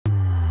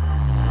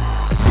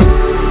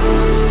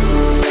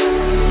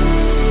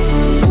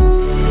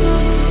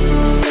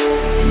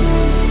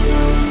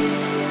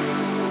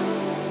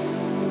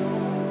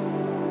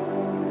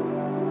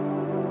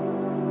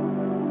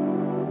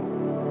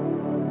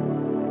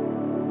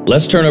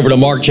Let's turn over to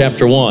Mark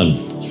chapter 1.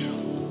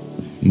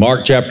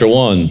 Mark chapter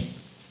 1.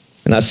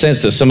 And I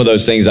sense that some of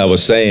those things I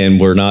was saying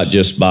were not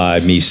just by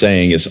me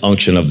saying it's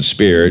unction of the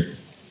Spirit.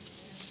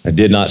 I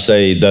did not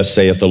say, thus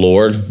saith the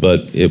Lord,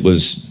 but it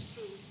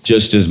was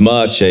just as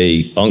much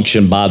a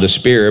unction by the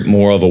Spirit,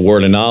 more of a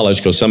word of knowledge,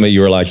 because some of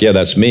you are like, yeah,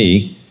 that's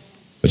me,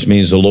 which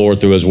means the Lord,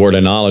 through his word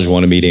of knowledge,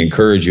 wanted me to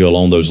encourage you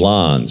along those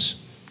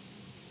lines.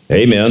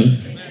 Amen.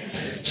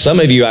 Some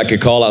of you, I could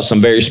call out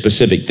some very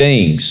specific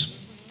things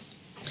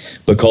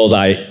because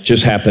I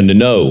just happen to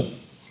know.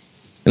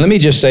 And let me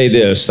just say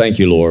this, thank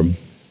you, Lord,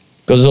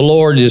 because the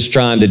Lord is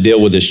trying to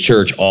deal with his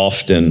church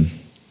often.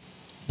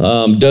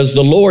 Does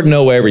the Lord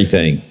know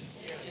everything?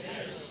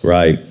 Yes.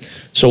 Right.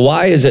 So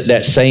why is it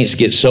that saints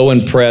get so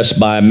impressed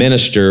by a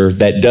minister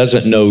that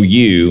doesn't know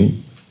you,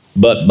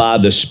 but by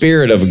the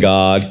Spirit of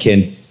God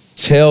can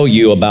tell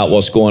you about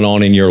what's going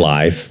on in your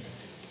life,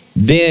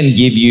 then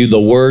give you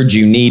the words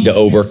you need to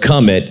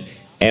overcome it,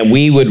 and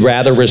we would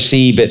rather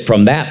receive it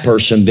from that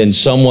person than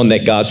someone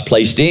that God's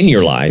placed in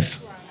your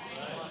life,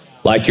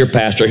 like your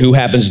pastor, who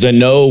happens to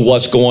know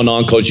what's going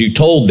on because you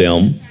told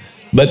them,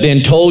 but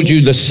then told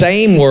you the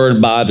same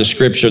word by the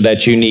scripture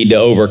that you need to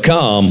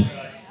overcome,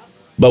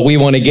 but we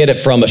want to get it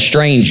from a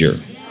stranger.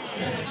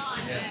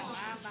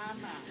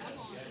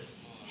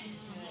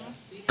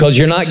 Because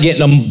you're not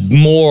getting a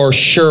more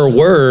sure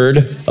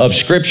word of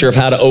scripture of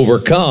how to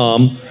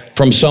overcome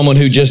from someone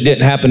who just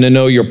didn't happen to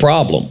know your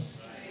problem.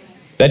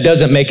 That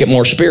doesn't make it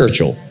more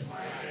spiritual.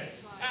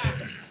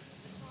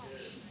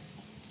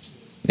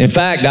 In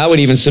fact, I would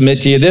even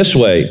submit to you this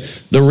way.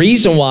 The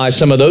reason why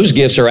some of those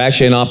gifts are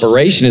actually in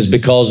operation is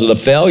because of the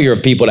failure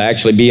of people to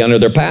actually be under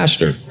their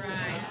pastor.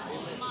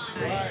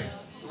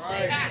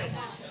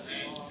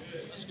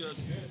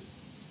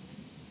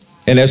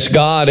 And it's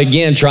God,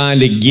 again,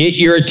 trying to get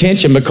your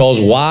attention, because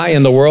why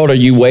in the world are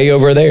you way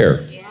over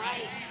there?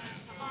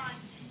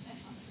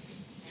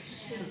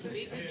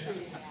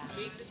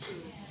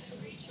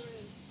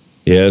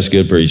 Yeah, it's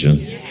good preaching.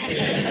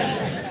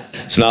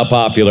 It's not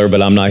popular,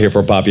 but I'm not here for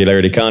a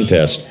popularity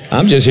contest.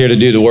 I'm just here to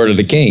do the word of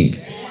the King.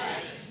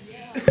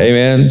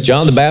 Amen.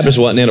 John the Baptist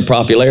wasn't in a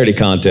popularity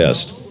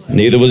contest.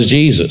 Neither was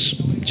Jesus.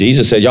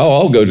 Jesus said, y'all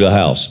all go to the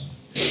house.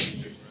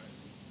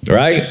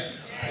 Right?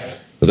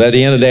 Because at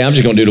the end of the day, I'm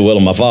just going to do the will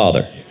of my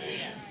Father.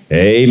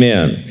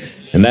 Amen.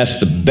 And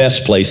that's the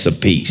best place of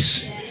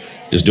peace,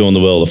 just doing the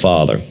will of the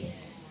Father.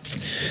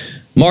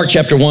 Mark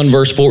chapter 1,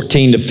 verse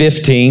 14 to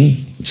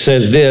 15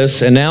 says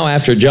this, and now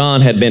after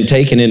John had been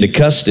taken into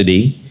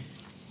custody,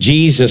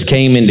 Jesus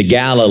came into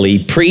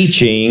Galilee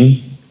preaching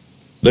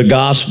the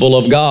gospel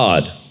of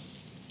God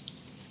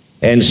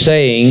and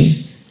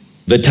saying,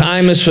 the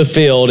time is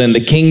fulfilled and the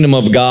kingdom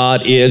of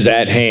God is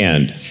at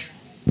hand.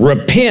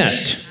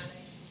 Repent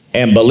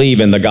and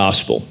believe in the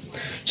gospel.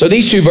 So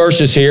these two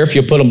verses here, if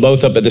you put them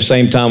both up at the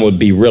same time, would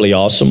be really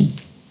awesome.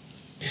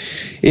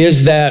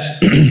 Is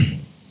that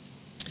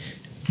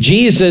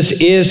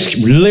Jesus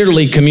is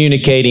literally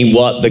communicating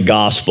what the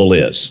gospel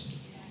is.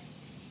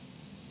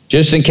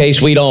 Just in case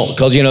we don't,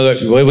 because you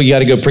know, we got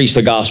to go preach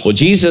the gospel.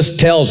 Jesus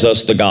tells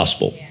us the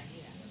gospel.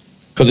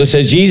 Because it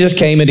says Jesus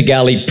came into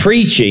Galilee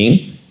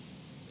preaching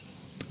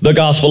the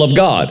gospel of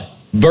God.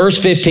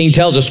 Verse 15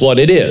 tells us what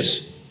it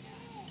is.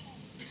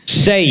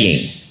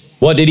 Saying,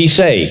 what did he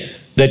say?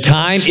 The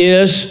time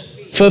is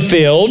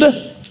fulfilled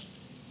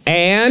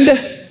and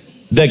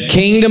the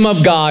kingdom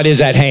of God is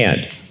at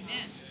hand.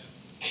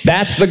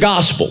 That's the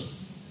gospel.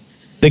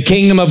 The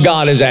kingdom of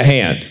God is at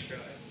hand.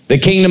 The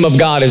kingdom of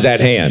God is at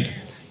hand.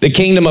 The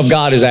kingdom of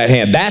God is at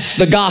hand. That's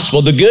the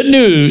gospel. The good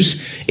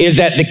news is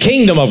that the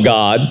kingdom of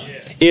God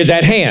is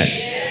at hand.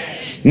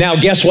 Now,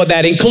 guess what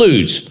that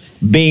includes?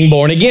 Being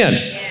born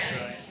again.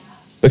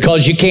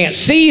 Because you can't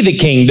see the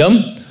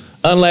kingdom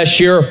unless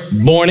you're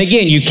born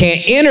again. You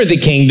can't enter the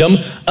kingdom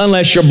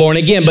unless you're born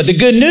again. But the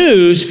good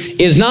news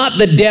is not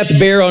the death,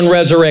 burial, and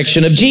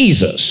resurrection of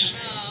Jesus.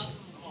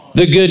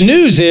 The good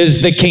news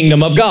is the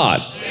kingdom of God.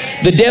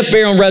 The death,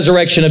 burial, and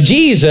resurrection of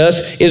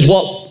Jesus is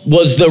what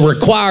was the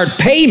required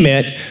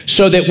payment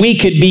so that we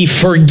could be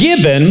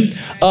forgiven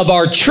of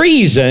our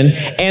treason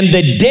and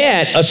the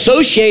debt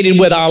associated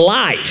with our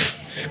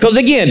life. Because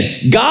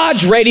again,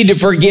 God's ready to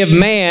forgive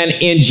man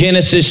in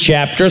Genesis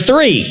chapter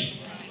 3.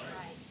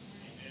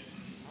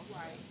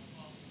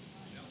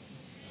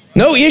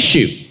 No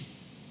issue.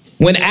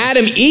 When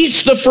Adam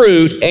eats the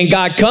fruit and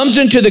God comes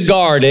into the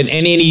garden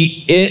and then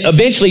he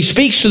eventually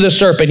speaks to the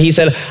serpent, he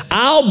said,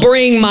 I'll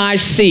bring my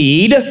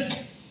seed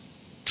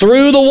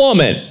through the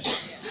woman.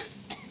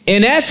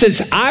 In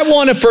essence, I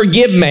want to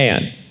forgive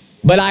man,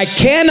 but I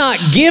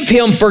cannot give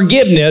him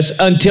forgiveness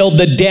until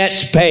the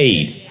debt's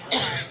paid.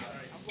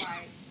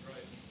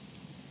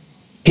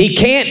 He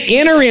can't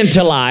enter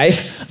into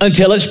life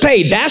until it's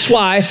paid. That's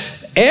why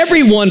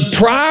everyone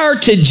prior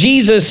to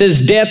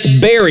Jesus' death,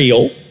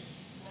 burial,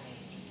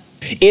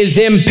 is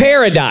in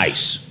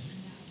paradise.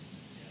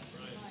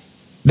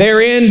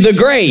 They're in the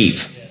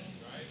grave.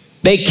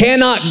 They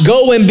cannot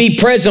go and be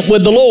present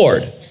with the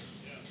Lord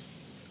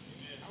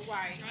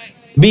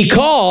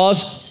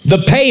because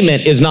The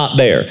payment is not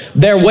there.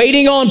 They're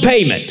waiting on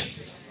payment.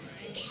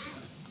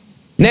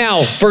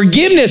 Now,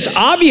 forgiveness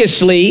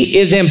obviously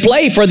is in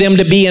play for them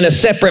to be in a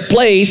separate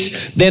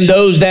place than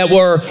those that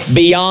were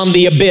beyond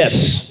the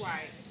abyss.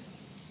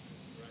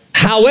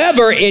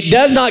 However, it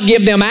does not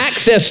give them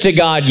access to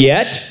God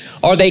yet,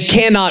 or they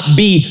cannot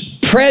be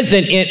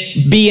present,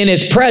 be in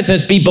His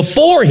presence, be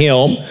before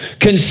Him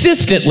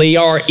consistently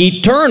or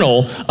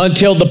eternal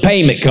until the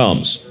payment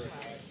comes.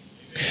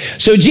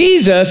 So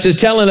Jesus is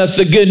telling us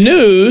the good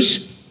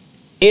news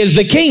is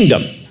the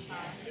kingdom.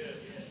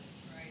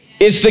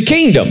 It's the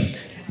kingdom.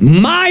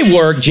 My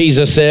work,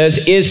 Jesus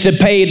says, is to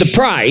pay the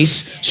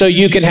price so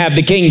you can have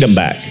the kingdom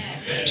back.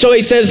 So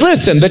He says,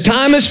 listen, the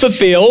time is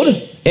fulfilled.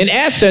 In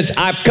essence,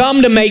 I've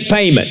come to make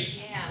payment.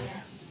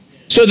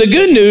 So the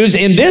good news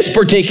in this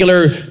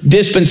particular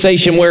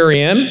dispensation we're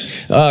in,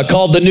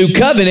 called the New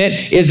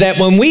Covenant, is that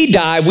when we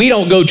die, we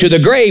don't go to the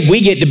grave.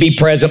 We get to be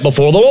present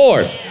before the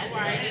Lord.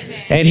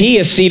 And He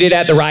is seated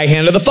at the right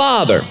hand of the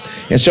Father.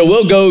 And so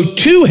we'll go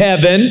to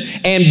heaven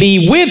and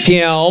be with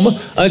Him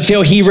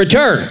until He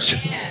returns.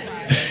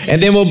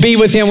 And then we'll be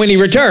with Him when He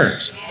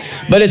returns.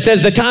 But it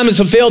says the time is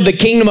fulfilled. The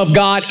kingdom of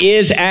God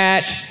is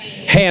at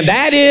hand.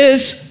 That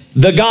is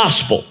the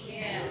gospel.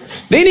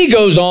 Then He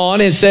goes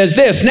on and says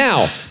this.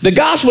 Now, the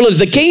gospel is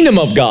the kingdom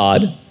of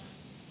God,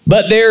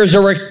 but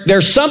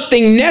there's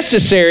something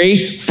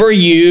necessary for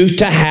you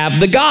to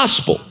have the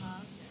gospel.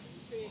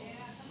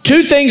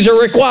 Two things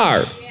are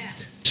required.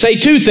 Say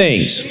two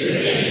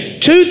things.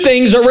 Two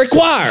things are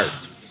required.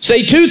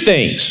 Say two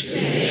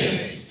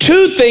things.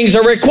 Two things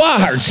are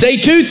required. Say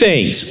two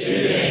things.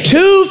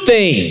 Two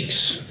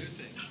things.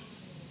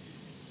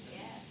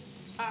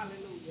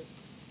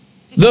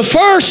 The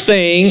first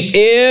thing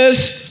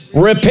is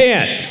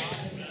repent.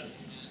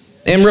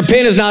 And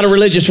repent is not a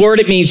religious word.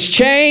 It means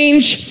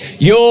change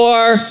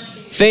your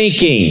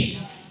thinking.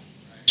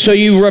 So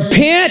you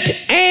repent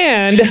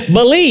and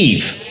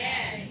believe.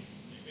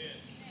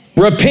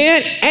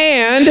 Repent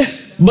and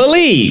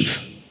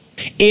believe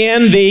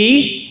in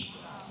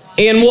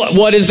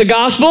what is the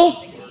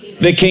gospel?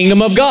 The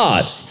kingdom of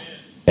God.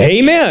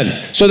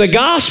 Amen. So the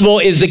gospel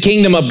is the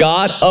kingdom of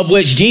God, of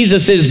which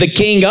Jesus is the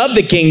king of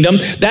the kingdom.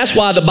 That's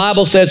why the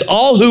Bible says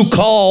all who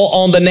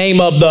call on the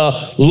name of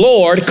the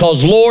Lord,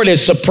 because Lord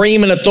is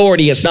supreme in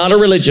authority. It's not a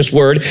religious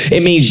word.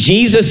 It means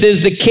Jesus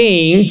is the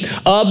king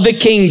of the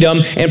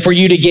kingdom. And for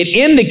you to get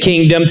in the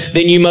kingdom,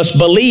 then you must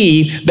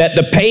believe that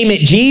the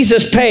payment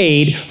Jesus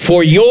paid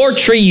for your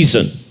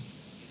treason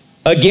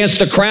against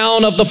the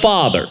crown of the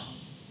Father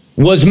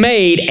was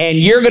made, and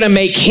you're going to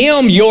make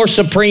Him your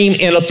supreme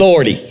in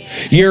authority.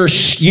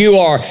 You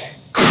are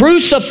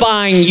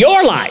crucifying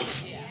your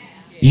life,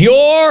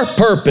 your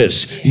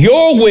purpose,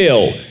 your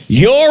will,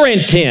 your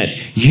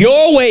intent,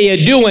 your way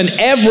of doing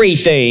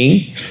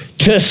everything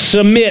to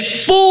submit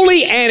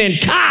fully and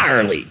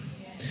entirely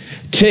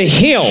to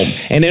Him.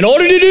 And in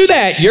order to do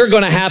that, you're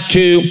going to have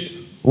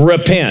to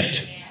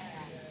repent.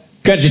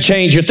 Got to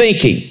change your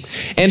thinking.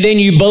 And then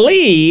you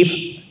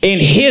believe in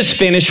His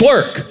finished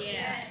work.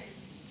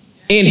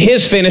 In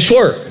His finished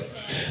work.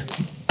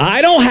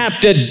 I don't have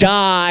to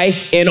die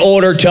in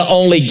order to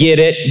only get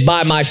it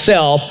by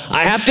myself.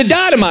 I have to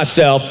die to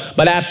myself,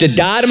 but I have to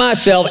die to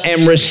myself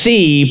and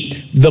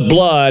receive the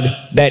blood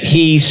that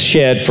He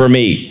shed for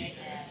me.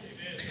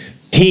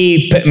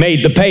 He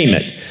made the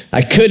payment.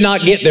 I could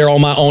not get there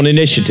on my own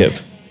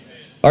initiative.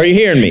 Are you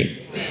hearing me?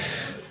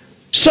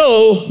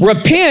 So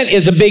repent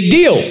is a big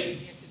deal.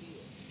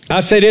 I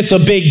said it's a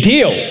big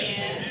deal.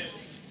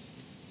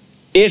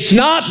 It's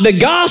not the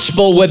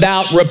gospel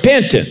without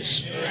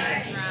repentance.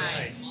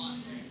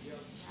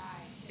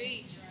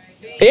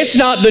 It's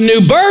not the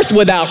new birth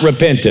without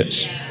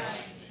repentance.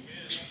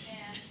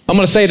 I'm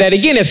going to say that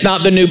again. It's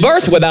not the new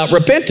birth without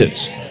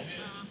repentance.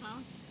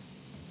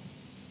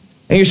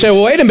 And you say,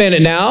 well, wait a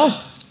minute now.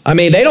 I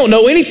mean, they don't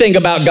know anything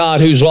about God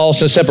who's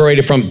lost and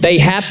separated from. They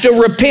have to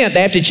repent.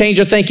 They have to change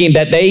their thinking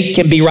that they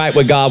can be right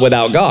with God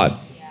without God.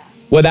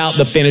 Without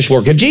the finished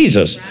work of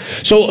Jesus.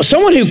 So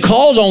someone who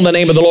calls on the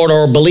name of the Lord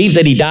or believes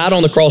that He died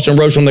on the cross and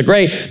rose from the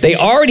grave, they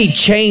already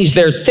changed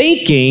their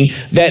thinking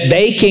that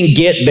they can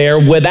get there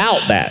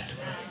without that.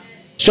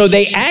 So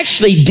they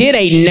actually did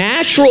a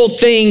natural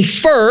thing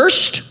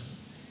first.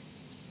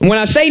 And when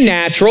I say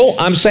natural,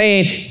 I'm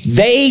saying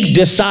they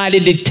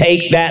decided to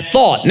take that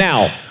thought.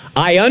 Now,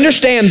 I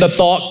understand the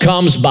thought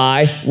comes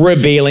by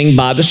revealing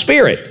by the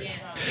Spirit.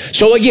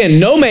 So again,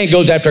 no man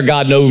goes after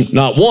God, no,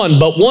 not one.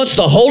 But once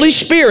the Holy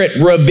Spirit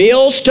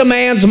reveals to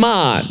man's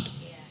mind,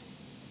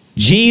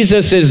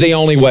 Jesus is the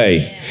only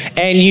way.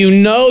 And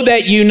you know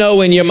that you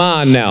know in your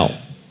mind now,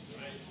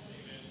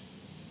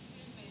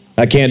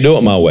 I can't do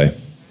it my way.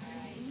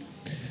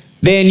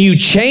 Then you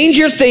change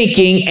your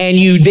thinking, and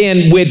you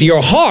then with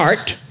your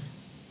heart,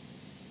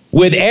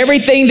 with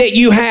everything that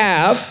you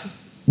have,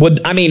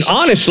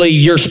 honestly,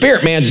 your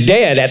spirit man's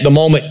dead at the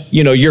moment,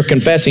 you're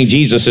confessing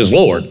Jesus is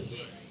Lord.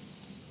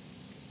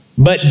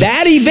 But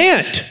that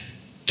event,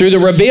 through the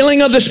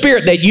revealing of the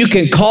Spirit, that you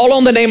can call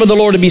on the name of the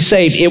Lord to be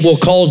saved, it will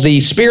cause the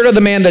spirit of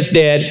the man that's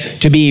dead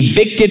to be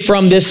evicted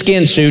from this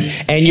skin suit,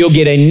 and you'll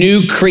get a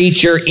new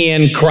creature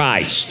in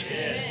Christ.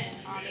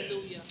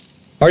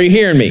 Are you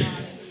hearing me?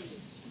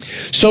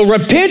 So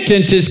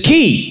repentance is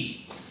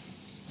key.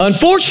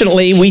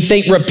 Unfortunately, we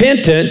think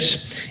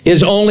repentance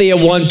is only a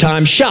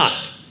one-time shot.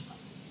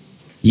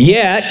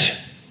 Yet,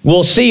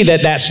 we'll see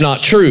that that's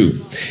not true.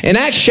 In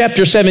Acts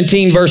chapter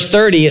 17, verse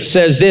 30, it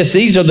says this: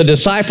 these are the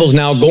disciples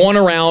now going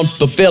around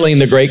fulfilling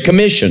the Great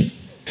Commission.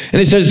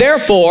 And it says,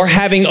 therefore,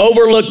 having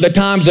overlooked the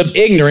times of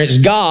ignorance,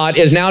 God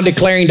is now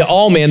declaring to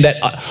all men that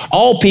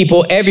all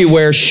people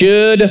everywhere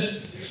should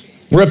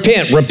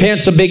repent.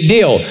 Repent's a big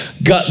deal.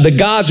 The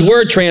God's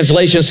Word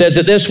translation says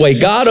it this way: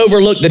 God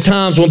overlooked the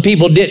times when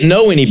people didn't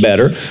know any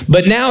better,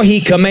 but now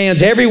he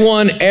commands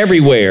everyone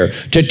everywhere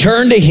to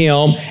turn to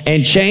him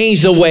and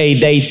change the way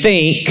they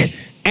think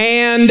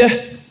and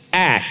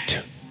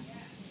act.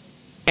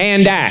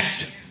 And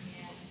act.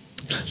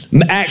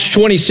 Acts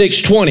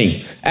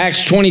 26:20.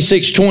 Acts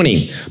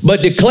 26:20.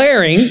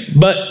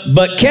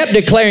 But kept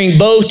declaring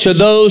both to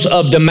those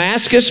of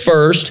Damascus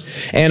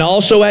first, and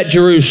also at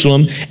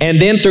Jerusalem, and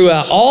then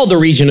throughout all the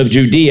region of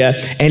Judea,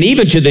 and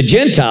even to the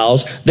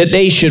Gentiles, that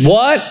they should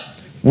what?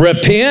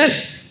 Repent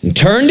and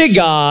turn to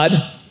God,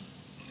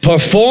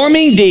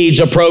 performing deeds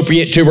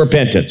appropriate to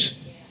repentance.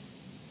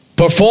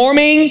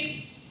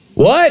 Performing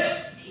what?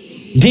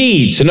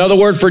 Deeds. Another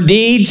word for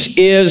deeds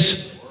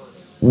is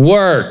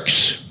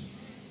works.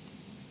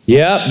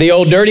 Yep, the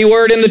old dirty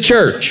word in the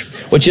church,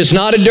 which is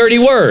not a dirty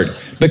word,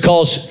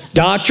 because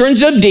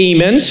doctrines of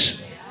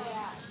demons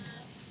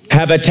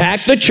have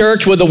attacked the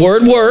church with the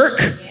word work,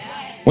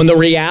 when the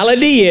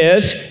reality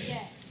is,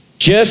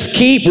 just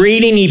keep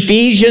reading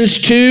Ephesians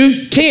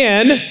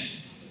 2:10,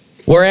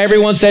 where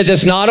everyone says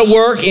it's not a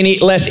work,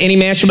 lest any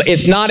man should.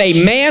 It's not a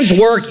man's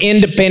work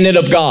independent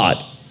of God.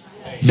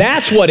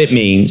 That's what it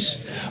means.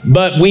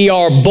 But we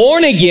are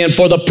born again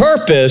for the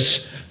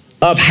purpose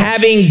of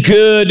having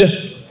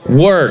good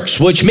works,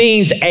 which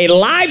means a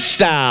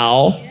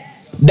lifestyle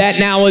that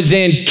now is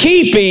in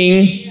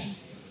keeping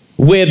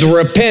with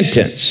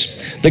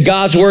repentance. The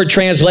God's Word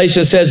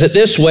translation says it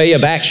this way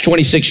of Acts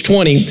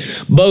 26:20,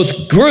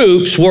 both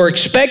groups were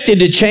expected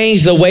to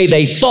change the way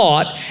they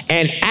thought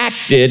and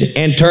acted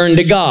and turn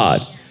to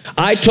God.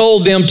 I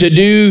told them to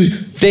do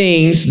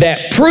things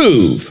that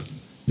prove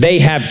they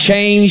have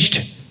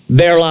changed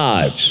their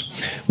lives.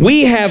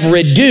 We have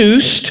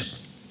reduced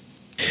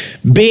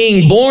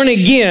being born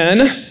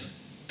again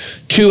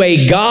to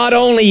a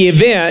God-only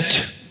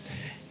event,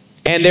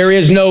 and there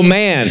is no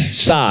man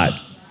side.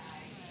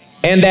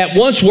 And that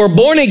once we're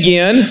born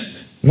again,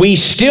 we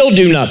still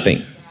do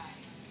nothing,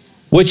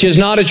 which is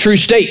not a true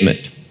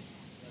statement,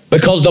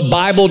 because the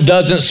Bible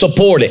doesn't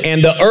support it.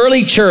 And the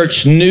early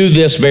church knew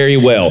this very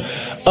well,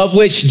 of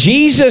which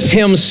Jesus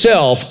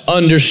himself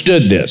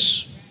understood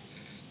this.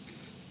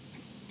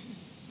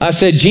 I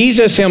said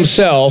Jesus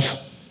himself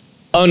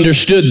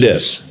understood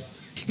this.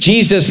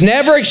 Jesus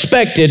never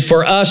expected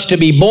for us to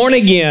be born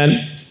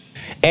again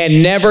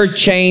and never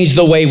change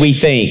the way we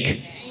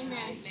think,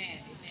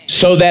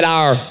 so that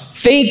our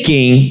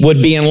thinking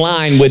would be in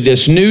line with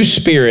this new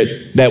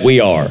spirit that we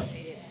are.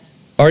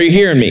 Are you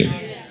hearing me?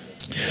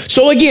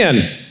 So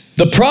again,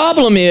 the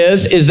problem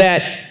is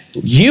that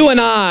you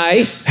and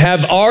I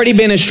have already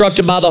been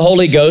instructed by the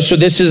Holy Ghost, so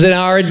this is in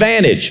our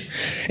advantage.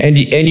 And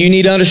you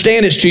need to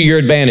understand it's to your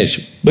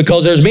advantage,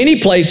 because there's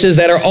many places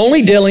that are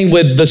only dealing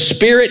with the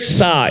spirit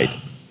side.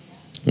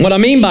 What I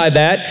mean by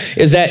that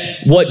is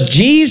that what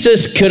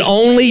Jesus could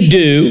only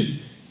do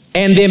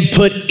and then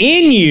put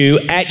in you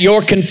at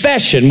your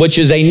confession, which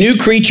is a new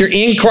creature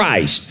in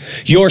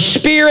Christ, your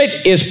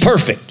spirit is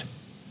perfect,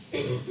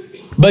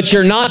 but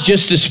you're not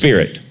just a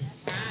spirit.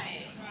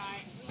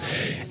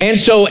 And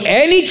so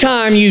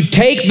anytime you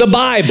take the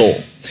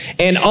Bible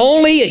and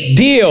only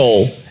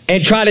deal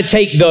and try to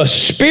take the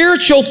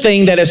spiritual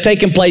thing that has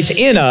taken place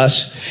in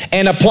us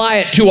and apply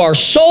it to our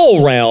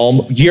soul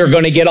realm, you're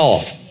going to get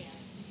off.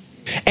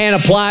 And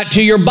apply it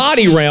to your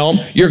body realm,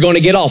 you're going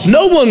to get off.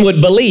 No one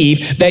would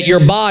believe that your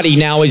body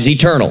now is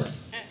eternal.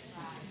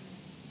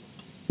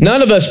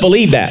 None of us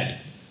believe that.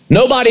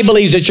 Nobody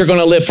believes that you're going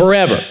to live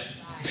forever.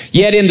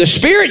 Yet in the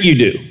spirit you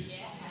do.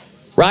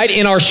 Right?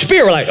 In our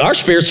spirit, we're like, our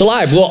spirit's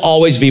alive. We'll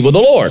always be with the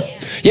Lord.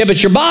 Yeah,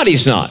 but your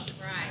body's not.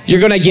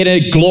 You're going to get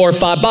a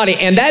glorified body.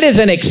 And that is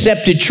an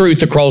accepted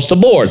truth across the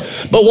board.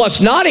 But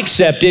what's not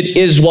accepted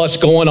is what's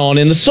going on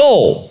in the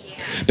soul.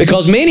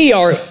 Because many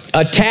are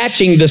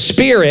attaching the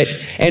spirit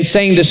and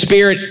saying the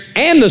spirit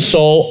and the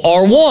soul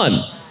are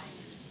one.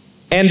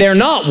 And they're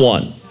not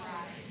one.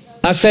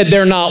 I said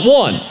they're not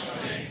one.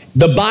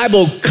 The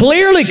Bible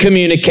clearly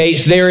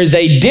communicates there is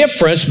a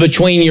difference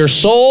between your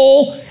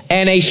soul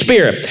and a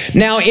spirit.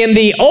 Now, in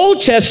the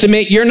Old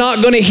Testament, you're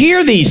not going to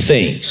hear these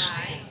things.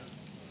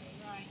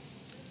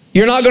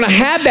 You're not going to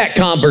have that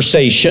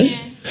conversation.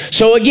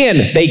 So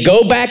again, they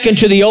go back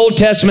into the Old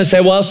Testament and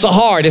say, well, it's the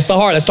heart, it's the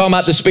heart. That's talking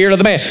about the spirit of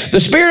the man. The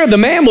spirit of the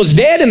man was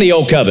dead in the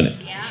Old Covenant,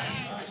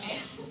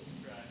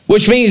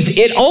 which means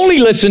it only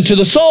listened to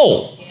the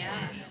soul.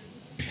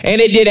 And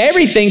it did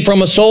everything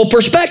from a soul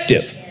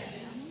perspective,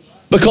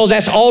 because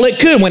that's all it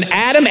could. When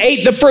Adam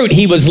ate the fruit,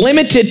 he was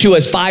limited to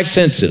his 5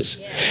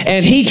 senses.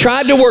 And he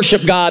tried to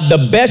worship God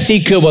the best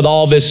he could with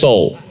all of his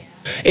soul.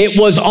 It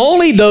was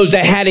only those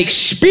that had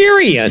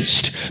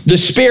experienced the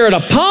Spirit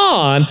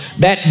upon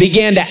that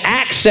began to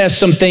access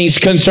some things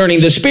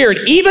concerning the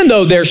Spirit, even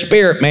though their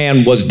spirit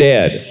man was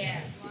dead.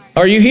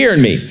 Are you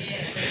hearing me?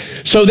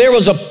 So there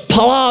was a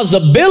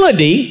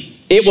plausibility,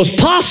 it was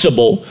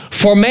possible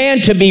for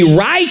man to be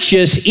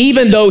righteous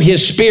even though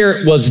his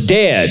spirit was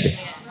dead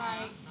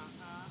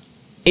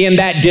in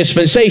that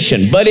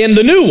dispensation. But in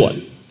the new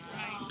one,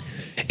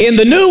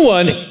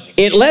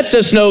 it lets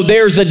us know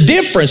there's a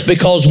difference,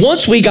 because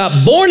once we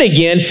got born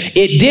again,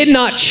 it did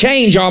not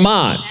change our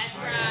mind.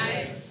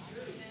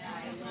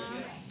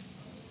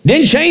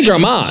 Didn't change our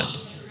mind.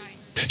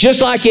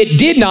 Just like it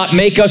did not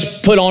make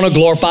us put on a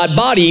glorified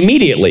body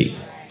immediately.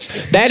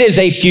 That is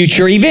a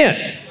future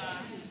event.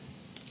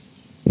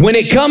 When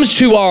it comes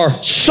to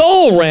our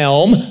soul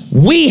realm,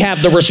 we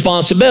have the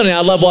responsibility.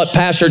 I love what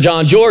Pastor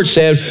John George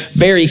said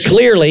very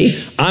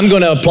clearly. I'm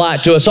going to apply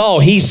it to us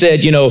all. He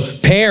said, you know,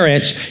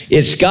 parents,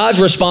 it's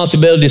God's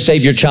responsibility to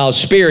save your child's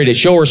spirit.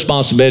 It's your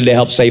responsibility to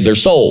help save their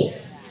soul.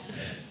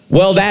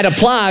 Well, that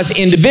applies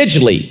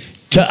individually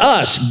to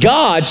us.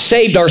 God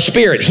saved our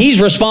spirit.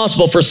 He's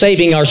responsible for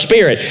saving our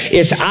spirit.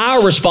 It's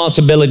our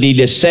responsibility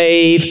to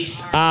save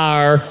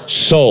our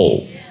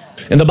soul.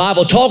 And the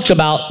Bible talks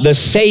about the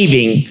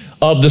saving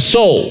of the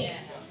soul.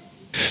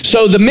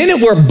 So the minute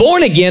we're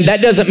born again,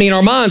 that doesn't mean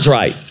our mind's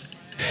right.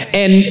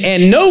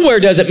 And nowhere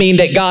does it mean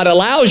that God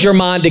allows your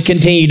mind to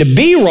continue to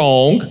be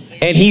wrong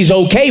and he's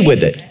okay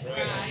with it.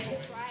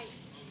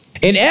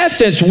 In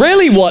essence,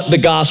 really what the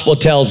gospel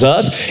tells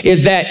us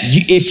is that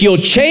if you'll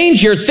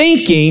change your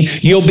thinking,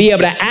 you'll be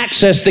able to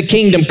access the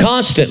kingdom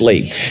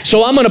constantly.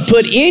 So I'm going to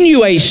put in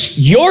you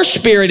your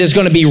spirit is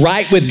going to be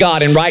right with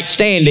God and right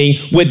standing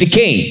with the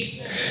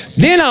King.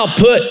 Then I'll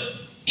put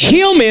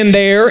him in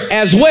there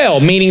as well,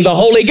 meaning the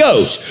Holy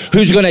Ghost,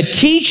 who's going to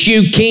teach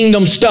you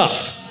kingdom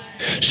stuff,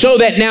 so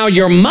that now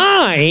your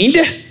mind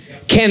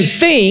can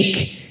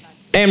think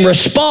and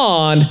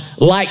respond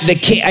like a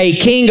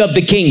king of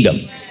the kingdom.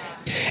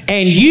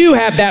 And you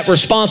have that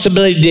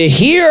responsibility to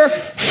hear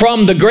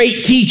from the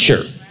great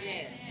teacher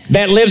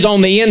that lives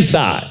on the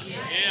inside,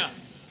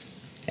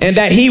 and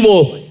that he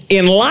will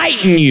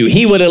enlighten you,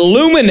 he would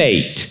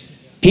illuminate,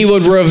 he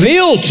would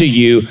reveal to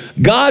you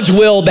God's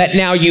will, that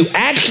now you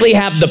actually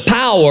have the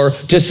power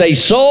to say,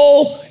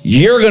 soul,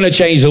 you're going to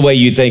change the way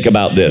you think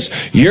about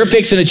this. You're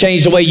fixing to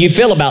change the way you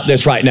feel about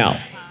this right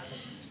now.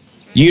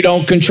 You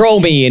don't control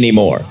me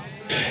anymore.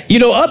 You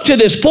know, up to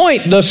this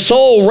point, the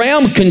soul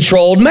realm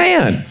controlled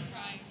man.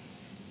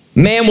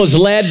 Man was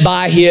led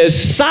by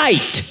his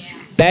sight.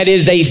 That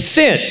is a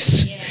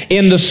sense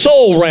in the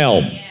soul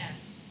realm.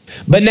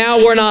 But now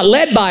we're not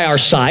led by our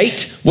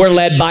sight, we're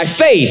led by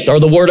faith, or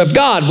the Word of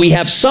God. We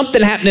have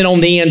something happening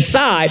on the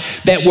inside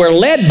that we're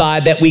led by,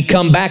 that we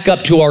come back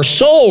up to our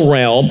soul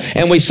realm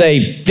and we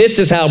say, this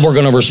is how we're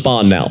going to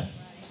respond now.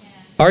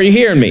 Are you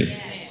hearing me?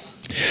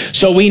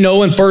 So we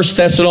know in 1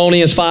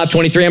 Thessalonians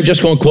 5:23, I'm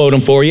just going to quote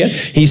him for you.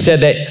 He said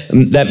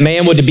that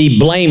man would be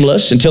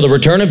blameless until the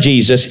return of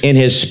Jesus in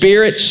his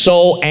spirit,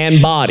 soul,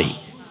 and body.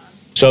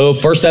 So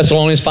 1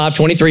 Thessalonians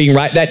 5:23, you can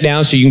write that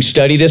down so you can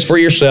study this for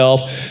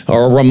yourself,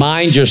 or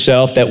remind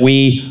yourself that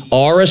we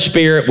are a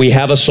spirit, we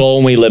have a soul,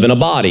 and we live in a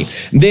body.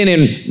 Then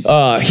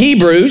in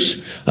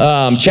Hebrews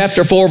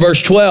chapter 4,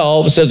 verse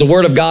 12, it says the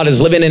Word of God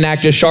is living and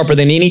active, sharper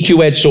than any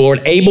two-edged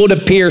sword, able to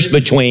pierce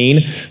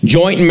between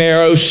joint and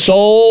marrow,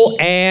 soul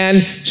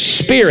and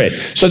spirit.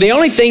 So the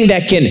only thing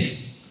that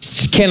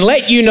can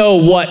let you know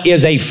what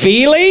is a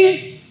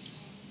feeling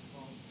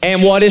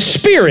and what is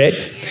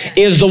spirit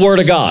is the Word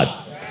of God.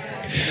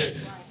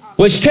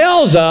 Which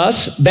tells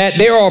us that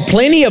there are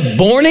plenty of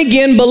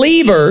born-again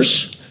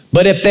believers,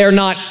 but if they're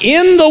not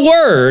in the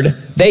Word,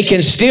 they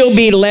can still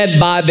be led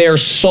by their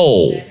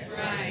soul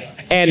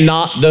and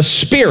not the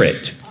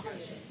Spirit.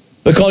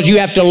 Because you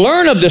have to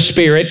learn of the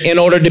Spirit in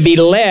order to be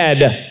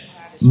led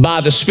by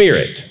the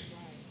Spirit.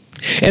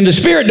 And the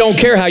Spirit don't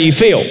care how you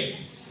feel.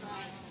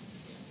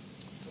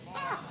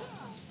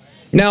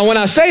 Now, when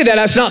I say that,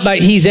 that's not that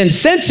he's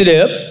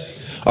insensitive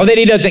or that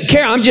he doesn't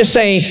care. I'm just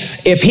saying,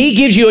 if he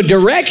gives you a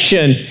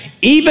direction,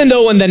 even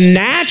though in the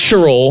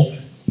natural,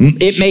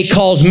 it may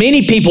cause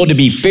many people to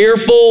be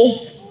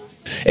fearful.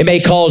 It may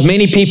cause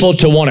many people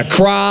to want to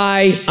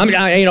cry. I mean,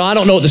 I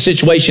don't know what the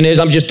situation is.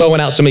 I'm just throwing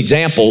out some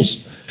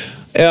examples.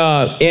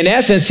 In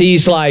essence,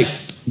 he's like,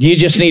 you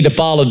just need to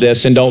follow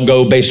this and don't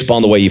go based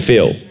upon the way you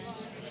feel.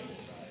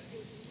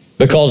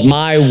 Because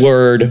my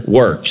word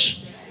works.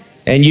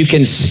 And you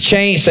can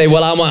change, say,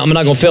 well, I'm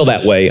not going to feel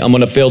that way. I'm going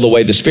to feel the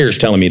way the Spirit's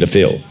telling me to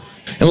feel.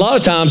 And a lot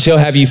of times he'll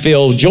have you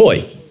feel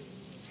joy.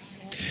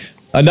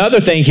 Another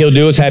thing he'll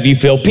do is have you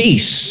feel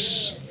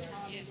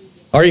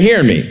peace. Are you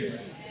hearing me?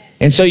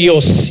 And so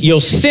you'll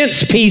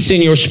sense peace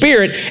in your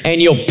spirit,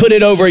 and you'll put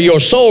it over your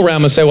soul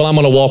realm and say, well, I'm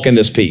going to walk in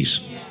this peace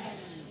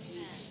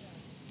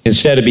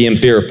instead of being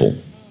fearful.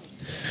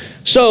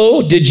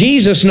 So, did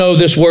Jesus know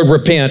this word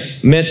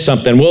repent meant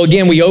something? Well,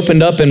 again, we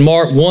opened up in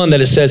Mark 1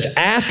 that it says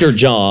after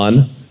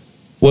John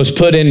was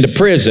put into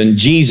prison,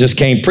 Jesus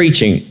came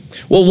preaching.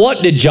 Well,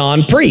 what did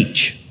John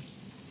preach?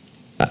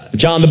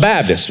 John the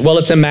Baptist. Well,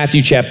 it's in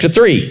Matthew chapter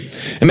 3.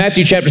 In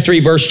Matthew chapter 3,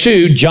 verse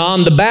 2,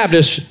 John the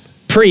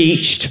Baptist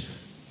preached,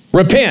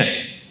 repent,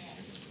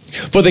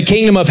 for the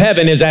kingdom of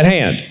heaven is at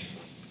hand.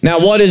 Now,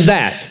 what is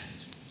that?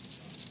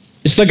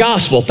 It's the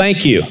gospel.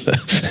 Thank you.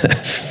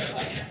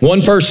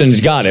 One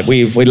person's got it.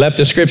 We left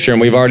the scripture and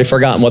we've already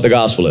forgotten what the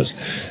gospel is.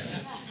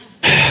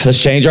 Let's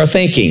change our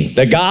thinking.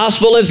 The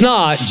gospel is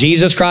not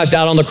Jesus Christ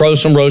died on the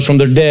cross and rose from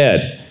the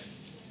dead.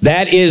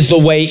 That is the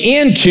way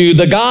into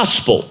the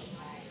gospel.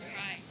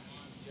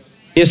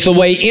 It's the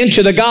way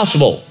into the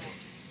gospel.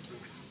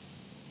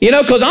 You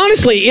know, because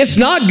honestly, it's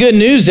not good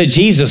news that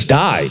Jesus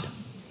died.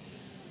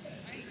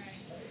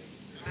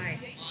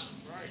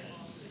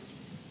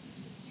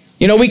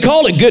 You know, we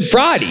call it Good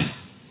Friday,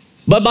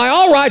 but by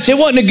all rights, it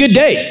wasn't a good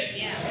day.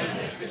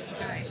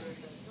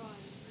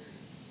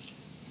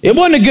 It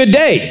wasn't a good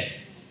day.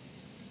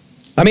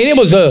 I mean, it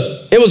was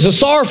a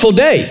sorrowful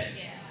day.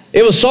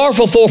 It was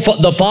sorrowful for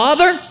the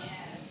Father.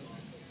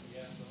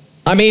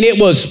 I mean, it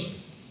was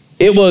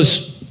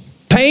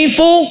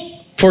painful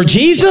for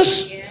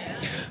Jesus,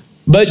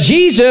 but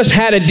Jesus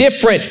had a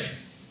different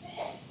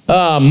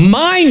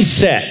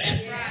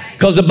mindset.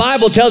 Because the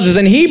Bible tells us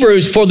in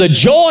Hebrews, for the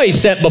joy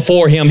set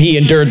before him, he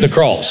endured the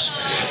cross.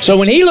 So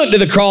when he looked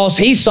at the cross,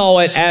 he saw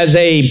it as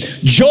a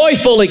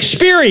joyful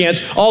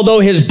experience,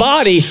 although his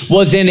body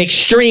was in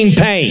extreme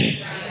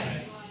pain.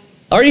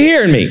 Are you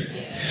hearing me?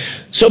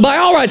 So by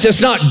all rights,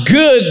 it's not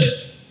good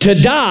to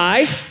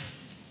die,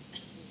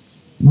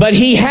 but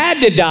he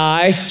had to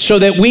die so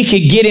that we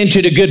could get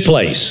into the good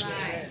place.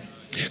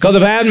 Because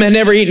if Adam had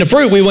never eaten the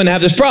fruit, we wouldn't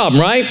have this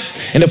problem, right?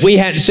 And if we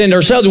hadn't sinned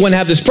ourselves, we wouldn't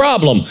have this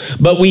problem.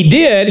 But we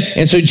did,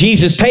 and so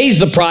Jesus pays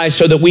the price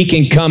so that we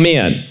can come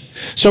in.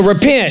 So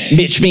repent,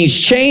 which means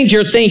change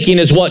your thinking,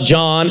 is what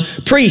John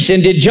preached.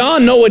 And did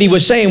John know what he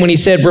was saying when he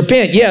said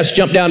repent? Yes,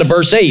 jump down to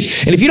verse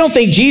 8. And if you don't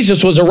think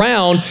Jesus was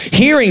around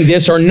hearing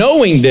this or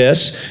knowing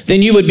this,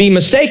 then you would be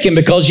mistaken,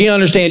 because you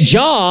understand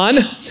John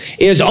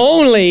is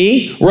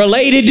only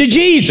related to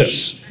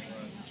Jesus.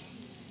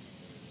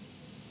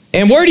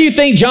 And where do you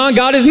think John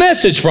got his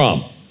message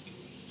from?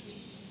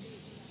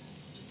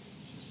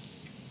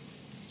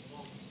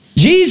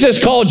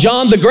 Jesus called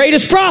John the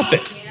greatest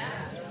prophet.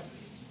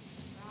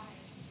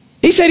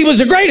 He said he was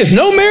the greatest.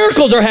 No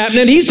miracles are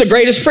happening. He's the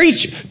greatest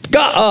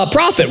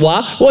prophet.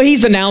 Why? Well,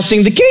 he's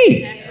announcing the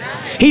king.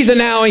 He's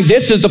announcing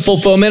this is the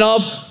fulfillment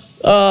of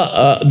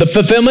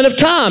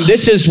time.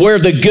 This is where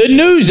the good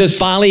news is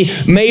finally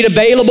made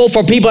available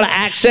for people to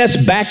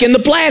access back in the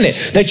planet,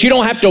 that you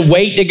don't have to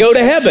wait to go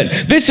to heaven.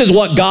 This is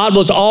what God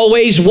was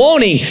always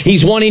wanting.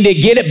 He's wanting to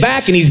get it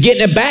back, and he's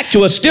getting it back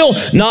to us, still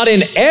not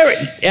in error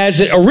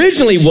as it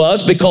originally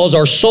was, because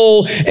our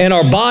soul and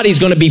our body is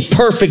going to be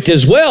perfect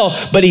as well,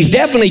 but he's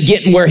definitely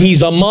getting where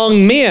he's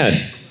among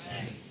men,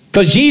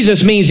 because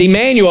Jesus means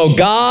Emmanuel,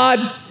 God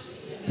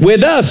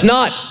with us,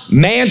 not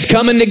man's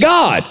coming to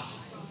God.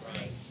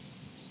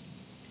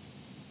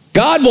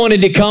 God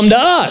wanted to come to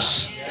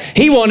us.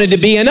 He wanted to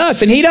be in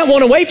us, and he doesn't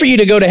want to wait for you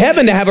to go to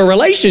heaven to have a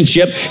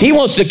relationship. He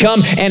wants to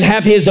come and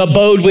have his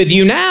abode with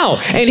you now.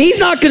 And he's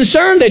not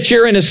concerned that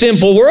you're in a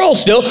sinful world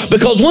still,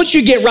 because once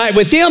you get right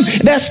with him,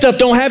 that stuff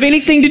don't have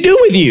anything to do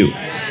with you.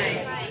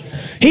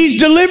 He's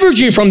delivered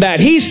you from that.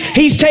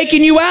 He's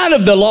taken you out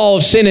of the law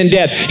of sin and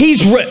death.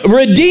 He's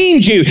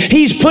redeemed you.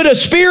 He's put a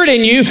spirit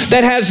in you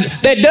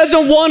that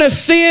doesn't want to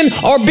sin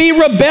or be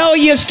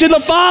rebellious to the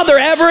Father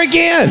ever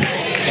again.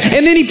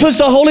 And then he puts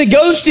the Holy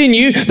Ghost in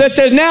you that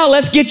says, now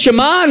let's get your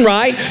mind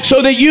right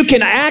so that you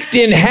can act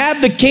and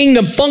have the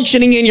kingdom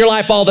functioning in your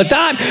life all the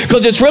time,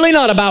 because it's really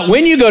not about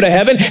when you go to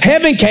heaven.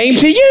 Heaven came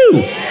to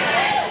you.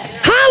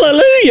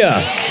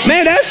 Hallelujah.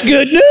 Man, that's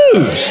good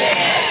news.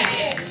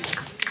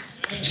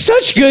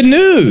 Such good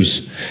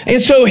news.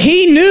 And so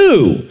he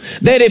knew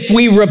that if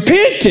we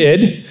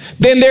repented,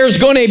 then there's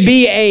going to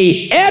be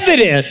a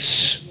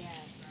evidence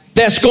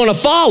that's going to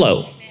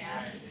follow.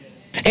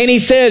 And he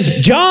says,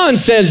 John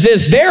says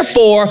this,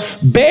 therefore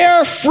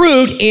bear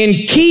fruit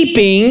in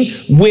keeping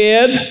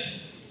with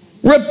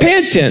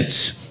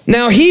repentance.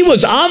 Now he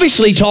was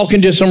obviously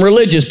talking to some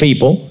religious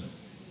people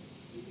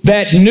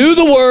that knew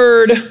the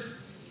word,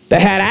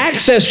 that had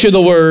access to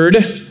the word,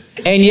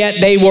 and yet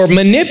they were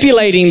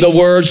manipulating the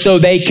word so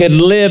they could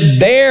live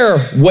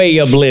their way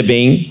of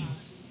living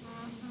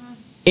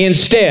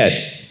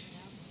instead.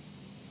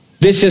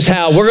 This is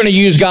how we're going to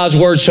use God's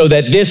word so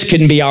that this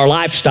can be our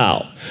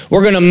lifestyle.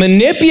 We're going to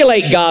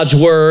manipulate God's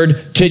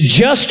word to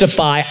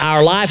justify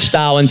our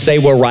lifestyle and say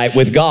we're right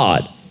with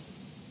God.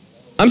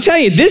 I'm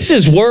telling you, this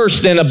is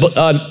worse than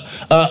an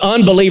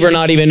unbeliever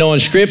not even knowing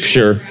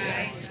Scripture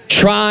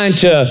trying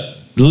to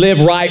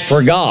live right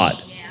for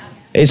God.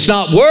 It's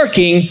not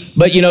working,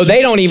 but you know,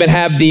 they don't even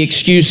have the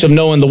excuse of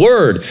knowing the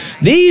word.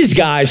 These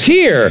guys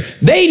here,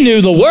 they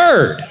knew the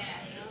word.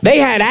 They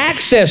had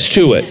access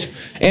to it.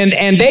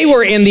 And they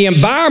were in the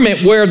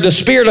environment where the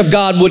Spirit of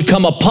God would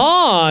come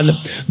upon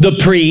the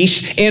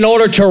priest in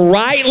order to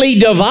rightly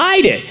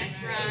divide it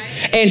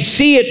and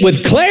see it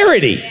with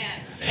clarity.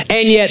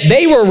 And yet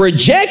they were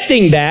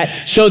rejecting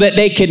that so that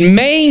they could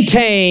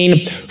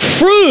maintain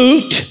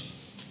fruit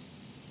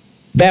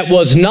that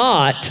was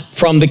not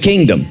from the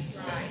kingdom.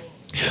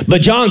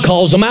 But John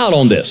calls them out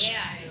on this.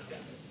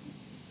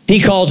 He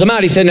calls them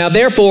out. He said, now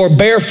therefore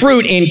bear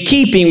fruit in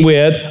keeping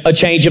with a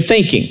change of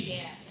thinking.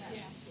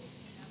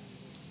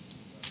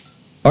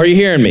 Are you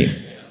hearing me?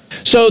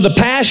 So the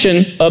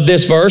passion of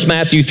this verse,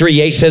 Matthew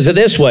 3:8, says it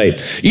this way.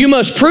 You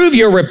must prove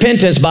your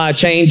repentance by a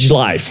changed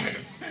life.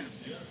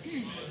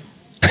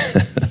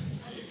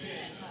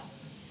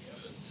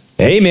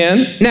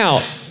 Amen.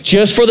 Now,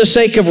 just for the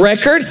sake of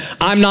record,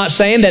 I'm not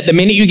saying that the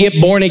minute you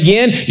get born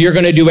again, you're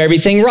going to do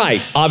everything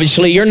right.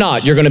 Obviously, you're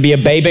not. You're going to be a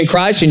babe in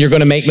Christ and you're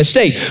going to make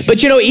mistakes.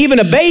 But you know, even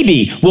a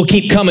baby will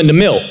keep coming to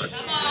milk.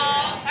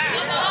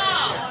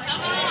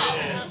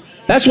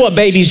 That's what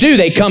babies do.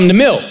 They come to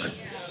milk.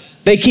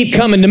 They keep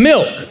coming to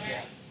milk.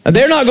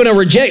 They're not going to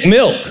reject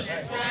milk.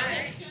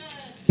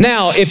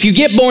 Now, if you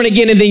get born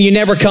again and then you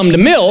never come to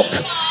milk,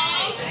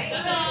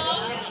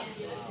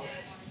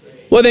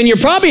 well, then you're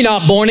probably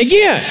not born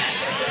again.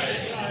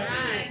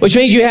 Which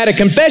means you had a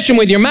confession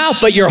with your mouth,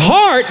 but your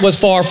heart was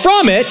far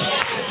from it.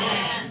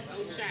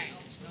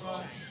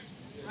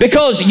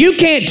 Because you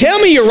can't tell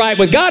me you're right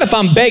with God if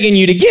I'm begging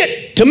you to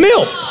get to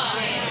milk.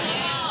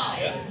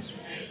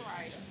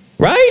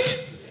 Right?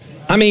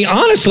 I mean,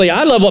 honestly,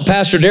 I love what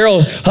Pastor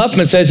Darrell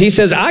Huffman says. He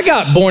says, I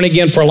got born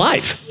again for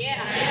life.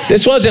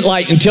 This wasn't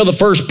like until the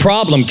first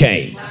problem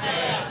came,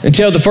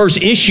 until the first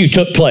issue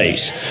took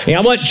place. And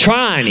I wasn't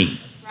trying him.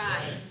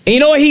 And you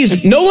know what?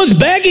 No one's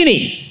begging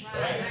him.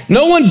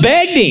 No one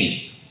begged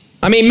him.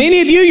 I mean, many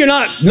of you,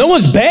 no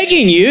one's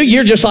begging you.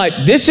 You're just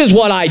like, this is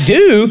what I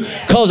do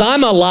because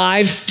I'm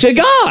alive to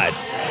God.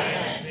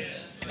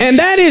 And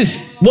that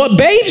is what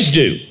babes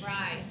do.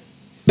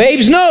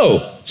 Babes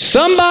know.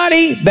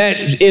 Somebody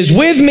that is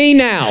with me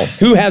now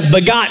who has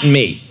begotten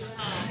me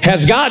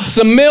has got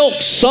some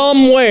milk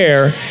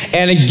somewhere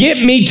and get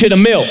me to the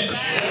milk.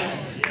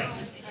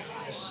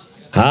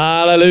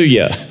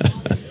 Hallelujah.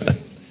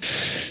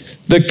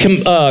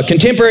 The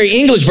contemporary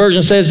English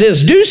version says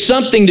this, do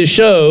something to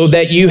show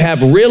that you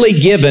have really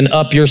given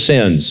up your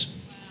sins.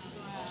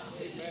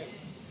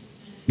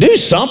 Do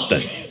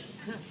something.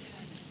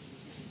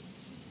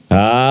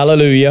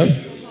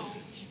 Hallelujah.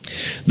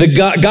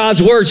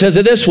 God's word says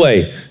it this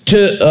way,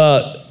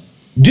 to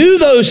do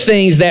those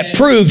things that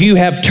prove you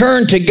have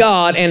turned to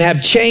God and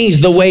have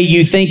changed the way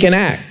you think and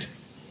act.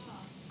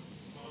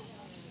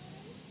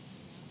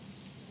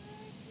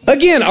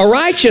 Again, a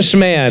righteous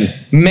man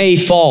may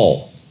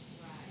fall,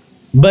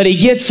 but he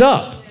gets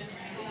up.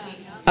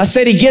 I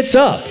said he gets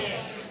up.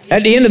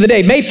 At the end of the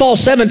day, may fall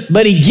 7,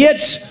 but he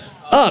gets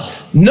up.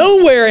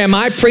 Nowhere am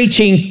I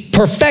preaching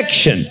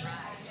perfection.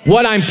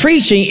 What I'm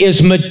preaching is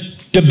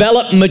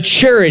develop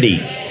maturity.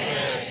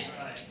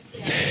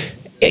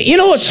 You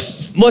know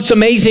what's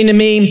amazing to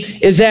me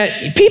is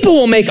that people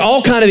will make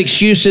all kind of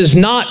excuses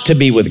not to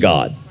be with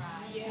God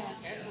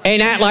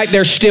and act like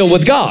they're still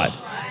with God.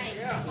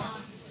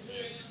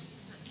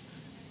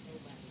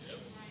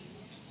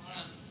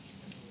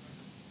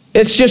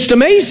 It's just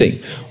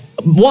amazing.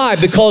 Why?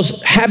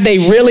 Because have they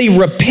really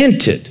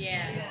repented?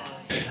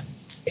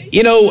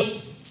 You know,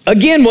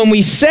 again, when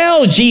we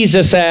sell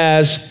Jesus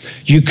as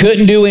you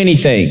couldn't do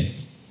anything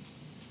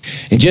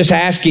and just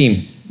ask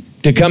him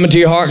to come into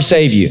your heart and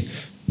save you,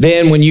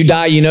 then when you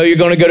die, you know you're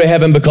going to go to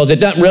heaven because it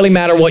doesn't really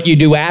matter what you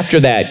do after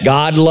that.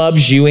 God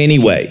loves you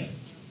anyway.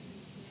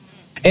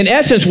 In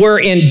essence,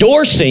 we're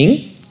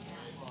endorsing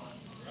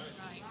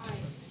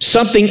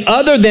something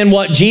other than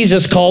what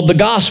Jesus called the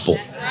gospel.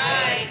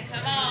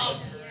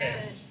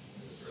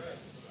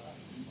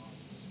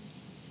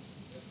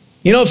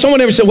 You know, if someone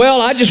ever said, well,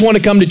 I just want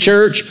to come to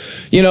church,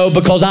 you know,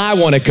 because I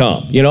want to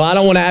come. You know, I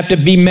don't want to have to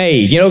be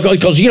made. You know,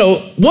 because, you know,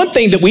 one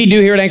thing that we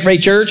do here at Anchor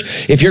Faith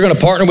Church, if you're going to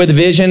partner with the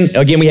vision,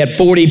 again, we had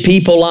 40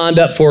 people lined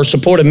up for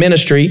supportive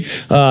ministry,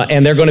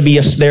 and they're going to be,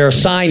 they're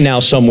assigned now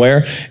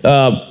somewhere.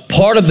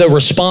 Part of the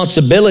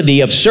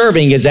responsibility of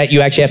serving is that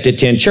you actually have to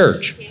attend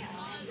church.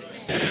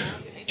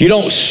 You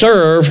don't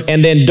serve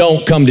and then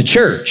don't come to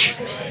church.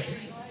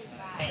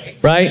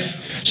 Right?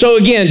 So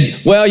again,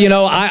 well, you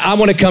know, I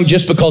want to come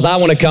just because I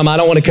want to come. I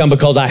don't want to come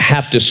because I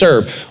have to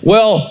serve.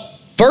 Well,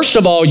 first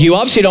of all, you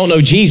obviously don't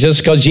know Jesus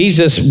because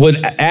Jesus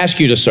would ask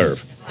you to serve.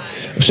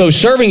 So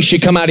serving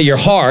should come out of your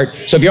heart.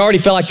 So if you already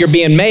feel like you're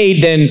being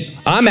made, then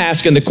I'm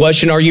asking the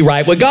question, are you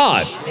right with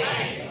God?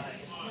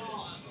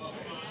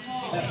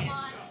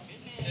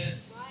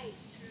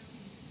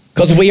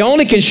 Because if we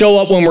only can show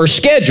up when we're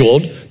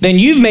scheduled, then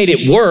you've made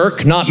it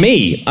work, not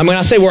me. I mean,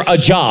 I say we're a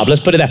job.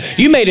 Let's put it that.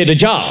 You made it a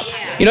job.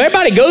 You know,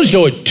 everybody goes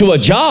to a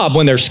job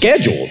when they're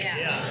scheduled.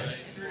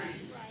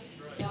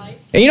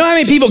 And you know how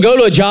many people go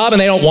to a job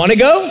and they don't want to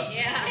go?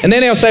 And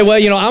then they'll say, well,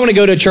 you know, I want to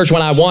go to a church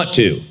when I want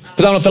to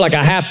because I don't feel like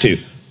I have to.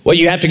 Well,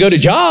 you have to go to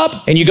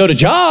job and you go to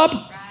job.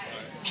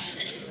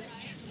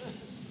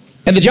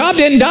 And the job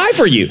didn't die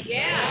for you.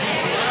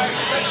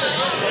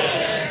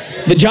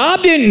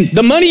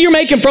 The money you're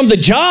making from the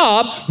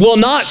job will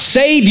not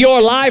save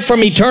your life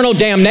from eternal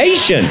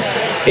damnation.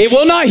 It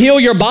will not heal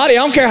your body. I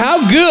don't care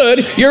how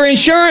good your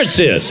insurance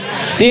is.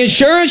 The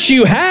insurance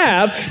you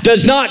have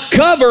does not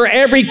cover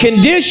every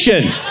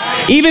condition.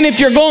 Even if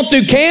you're going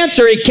through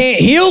cancer, it can't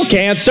heal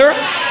cancer.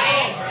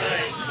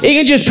 It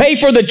can just pay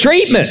for the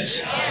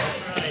treatments.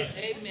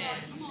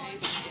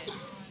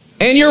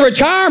 And your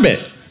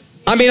retirement.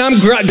 I mean, I'm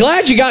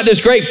glad you got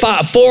this great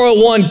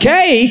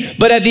 401k,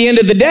 but at the end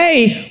of the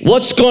day,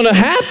 what's going to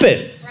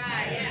happen?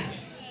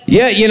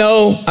 Yeah, you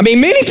know, I mean,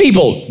 many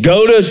people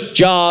go to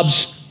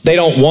jobs they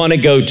don't want to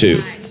go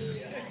to.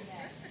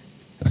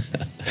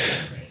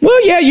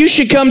 Well, yeah, you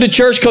should come to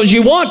church because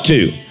you want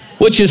to,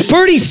 which is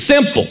pretty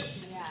simple.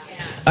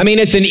 I mean,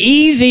 it's an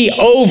easy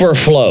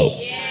overflow.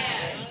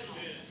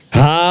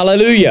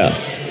 Hallelujah.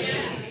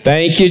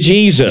 Thank you,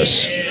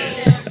 Jesus.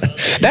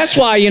 That's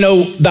why, you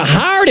know, the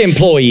hired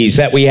employees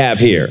that we have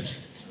here,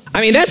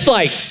 I mean, that's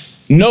like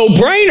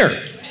no-brainer.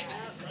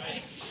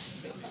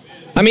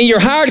 I mean,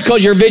 you're hired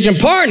because you're a vision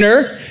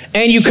partner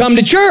and you come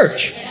to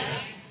church.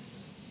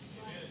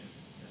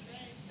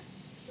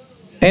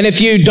 And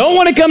if you don't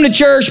want to come to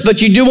church,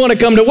 but you do want to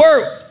come to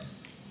work,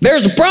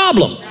 there's a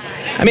problem.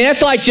 I mean,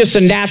 that's like just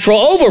a natural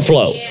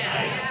overflow.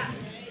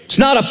 It's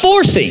not a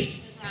forcing.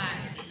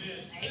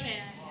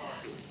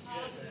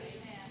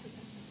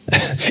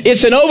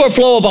 It's an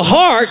overflow of a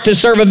heart to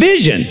serve a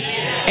vision.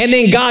 And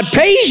then God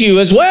pays you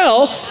as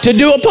well to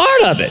do a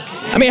part of it.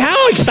 I mean,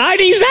 how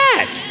exciting is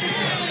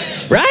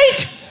that?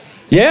 Right?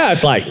 Yeah,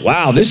 it's like,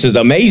 wow, this is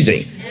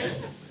amazing.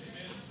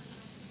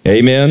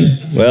 Amen.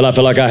 Well, I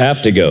feel like I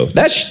have to go.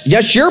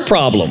 That's your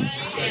problem.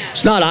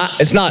 It's not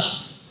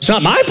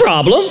my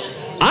problem.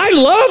 I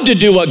love to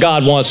do what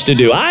God wants to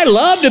do. I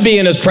love to be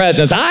in His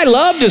presence. I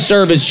love to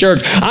serve His church.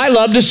 I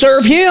love to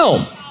serve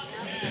Him.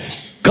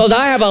 Because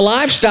I have a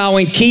lifestyle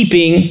in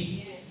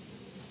keeping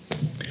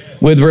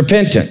with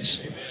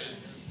repentance.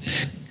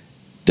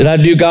 Did I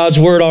do God's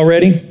word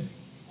already?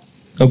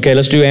 Okay,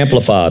 let's do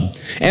Amplified.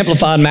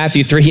 Amplified,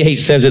 Matthew 3:8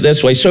 says it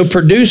this way. So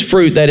produce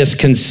fruit that is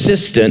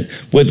consistent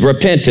with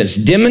repentance,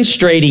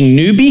 demonstrating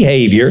new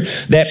behavior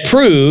that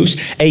proves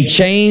a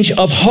change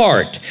of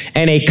heart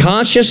and a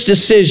conscious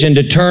decision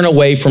to turn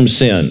away from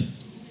sin.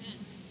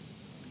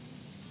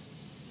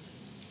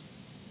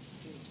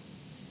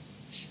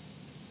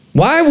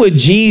 Why would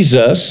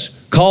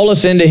Jesus call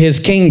us into His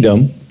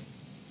kingdom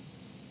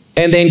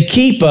and then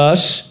keep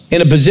us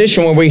in a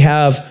position where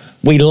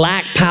we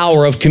lack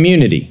power of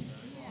community?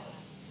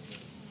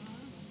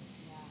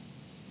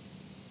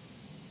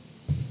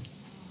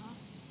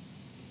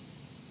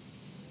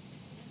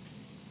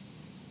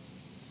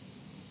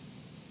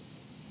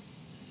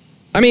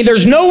 I mean,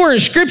 there's nowhere in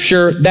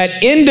Scripture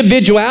that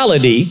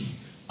individuality,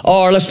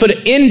 or let's put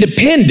it,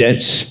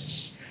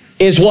 independence,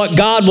 is what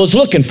God was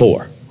looking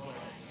for.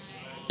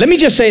 Let me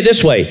just say it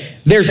this way.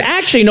 There's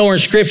actually nowhere in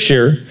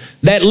Scripture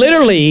that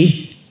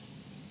literally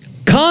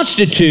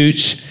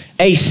constitutes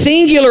a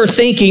singular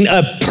thinking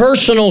of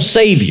personal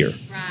Savior.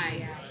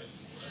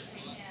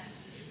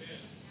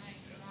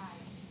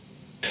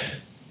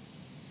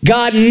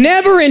 God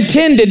never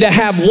intended to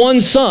have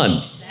one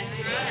son.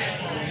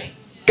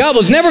 God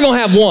was never going to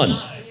have one.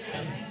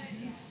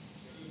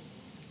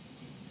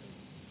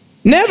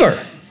 Never.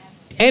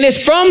 And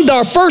it's from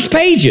our first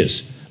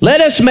pages. Let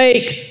us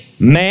make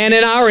man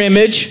in our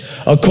image,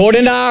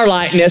 according to our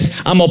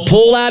likeness. I'm going to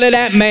pull out of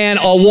that man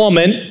a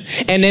woman,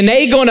 and then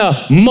they're going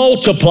to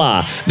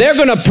multiply. They're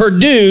going to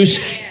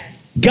produce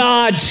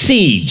God's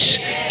seeds,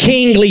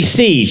 kingly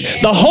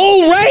seeds, the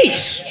whole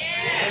race.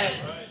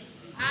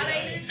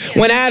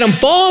 When Adam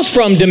falls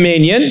from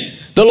dominion,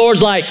 the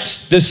Lord's like,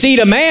 the seed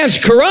of man's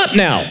corrupt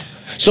now.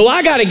 So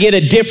I got to get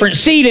a different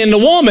seed in the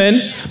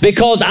woman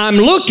because I'm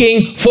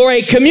looking for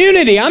a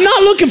community. I'm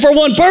not looking for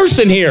one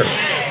person here.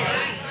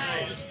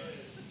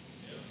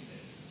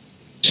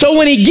 So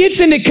when he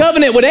gets into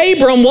covenant with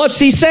Abram, what's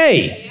he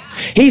say?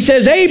 He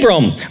says,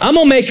 Abram, I'm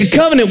going to make a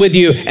covenant with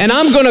you, and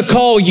I'm going to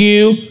call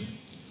you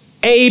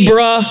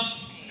Abraham,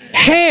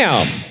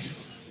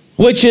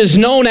 which is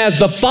known as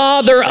the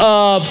father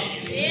of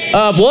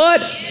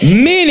what?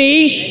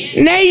 Many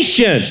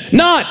nations.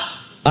 Not,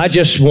 I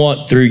just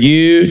want through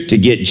you to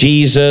get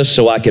Jesus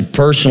so I could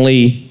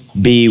personally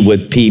be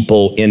with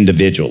people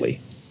individually.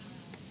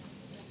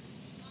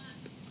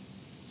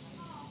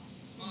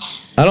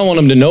 I don't want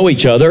them to know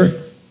each other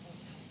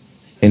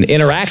and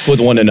interact with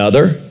one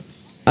another.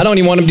 I don't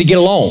even want them to get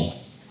along.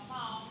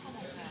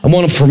 I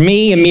want them for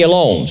me and me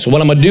alone. So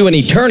what I'm going to do in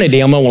eternity,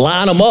 I'm going to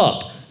line them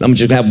up. I'm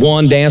just going to have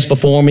one dance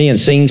before me and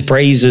sings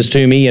praises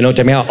to me,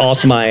 tell me how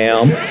awesome I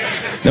am.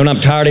 Then when I'm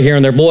tired of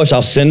hearing their voice,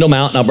 I'll send them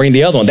out and I'll bring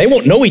the other one. They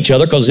won't know each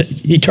other because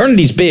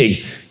eternity's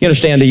big. You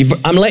understand?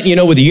 I'm letting you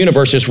know with the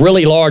universe, it's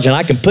really large, and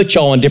I can put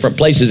y'all in different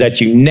places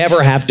that you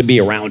never have to be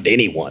around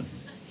anyone.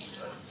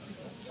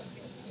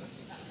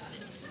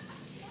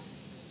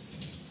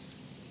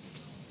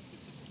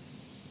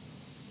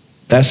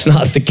 That's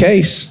not the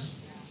case.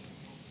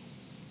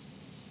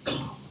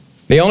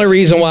 The only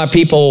reason why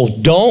people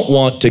don't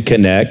want to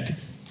connect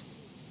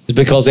is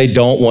because they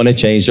don't want to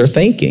change their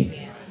thinking.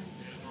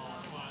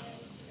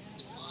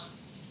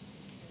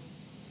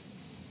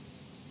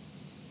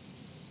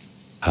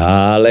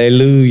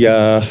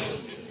 Hallelujah.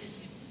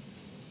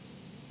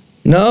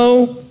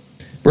 No,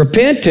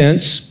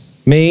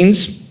 repentance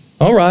means,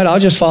 all right, I'll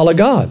just follow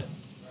God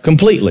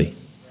completely,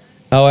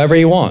 however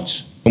he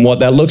wants, and what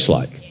that looks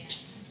like.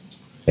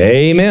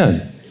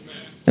 Amen.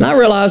 And I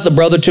realize the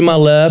brother to my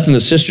left and the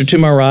sister to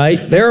my right,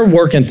 they're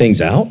working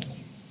things out.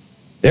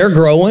 They're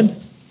growing.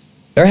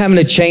 They're having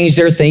to change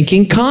their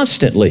thinking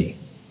constantly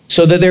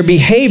so that their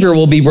behavior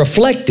will be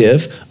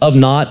reflective of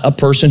not a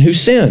person who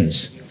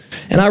sins.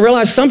 And I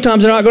realize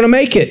sometimes they're not going to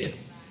make it.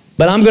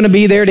 But I'm going to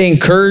be there to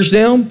encourage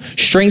them,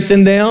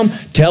 strengthen them,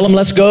 tell them,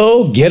 let's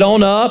go, get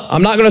on up.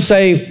 I'm not going to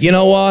say, you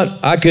know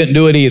what, I couldn't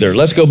do it either.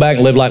 Let's go back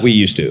and live like we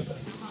used to.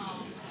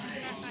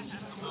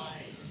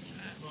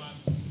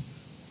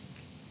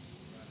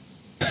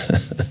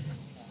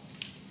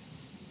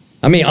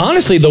 I mean,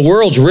 honestly, the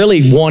world's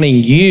really wanting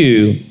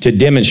you to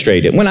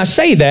demonstrate it. When I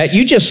say that,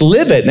 you just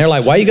live it. And they're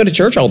like, why do you go to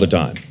church all the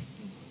time?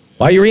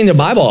 Why are you reading the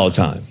Bible all the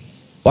time?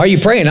 Why are you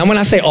praying? Now, when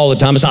I say all the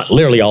time, it's not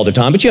literally all the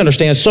time, but you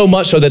understand, so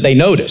much so that they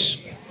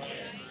notice.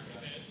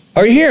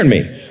 Are you hearing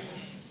me?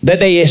 That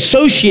they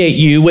associate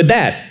you with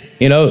that.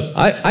 You know,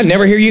 I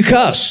never hear you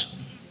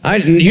cuss.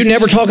 You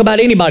never talk about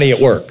anybody at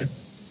work.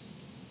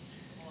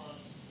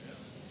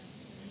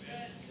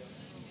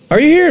 Are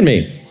you hearing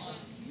me?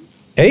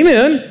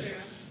 Amen.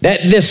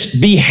 That this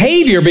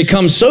behavior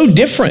becomes so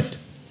different.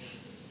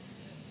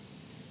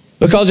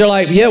 Because they're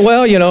like, yeah,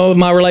 well, you know,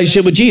 my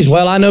relationship with Jesus.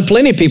 Well, I know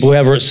plenty of people who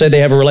have said they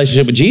have a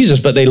relationship with Jesus,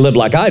 but they live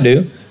like I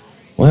do.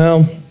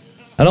 Well,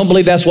 I don't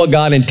believe that's what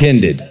God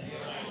intended.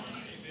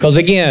 Because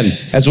again,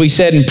 as we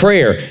said in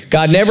prayer,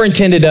 God never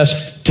intended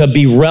us to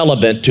be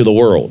relevant to the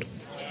world.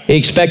 He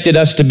expected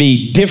us to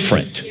be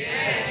different.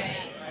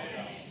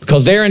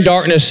 Because they're in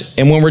darkness,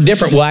 and when we're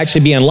different, we'll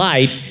actually be in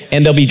light,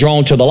 and they'll be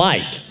drawn to the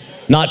light,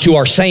 not to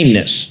our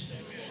sameness.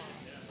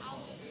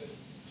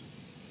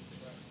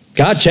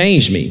 God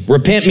changed me.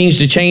 Repent means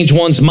to change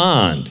one's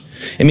mind.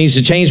 It means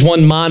to change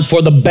one's mind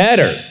for the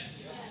better.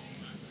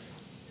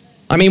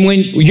 I mean, when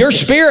your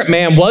spirit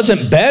man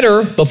wasn't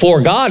better before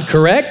God,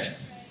 correct?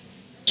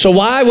 So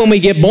why, when we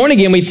get born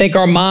again, we think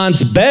our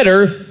mind's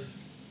better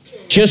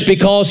just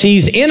because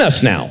he's in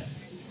us now?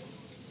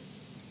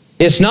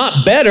 It's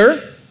not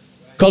better,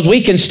 because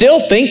we can still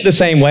think the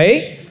same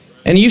way.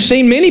 And you've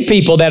seen many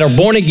people that are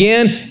born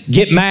again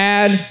get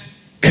mad,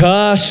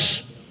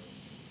 cuss,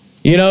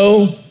 you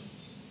know,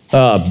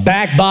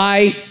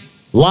 backbite,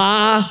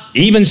 lie,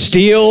 even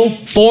steal,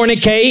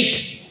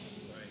 fornicate.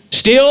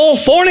 Still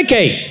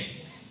fornicate.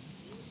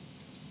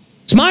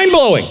 It's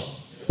mind-blowing.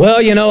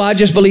 Well, you know, I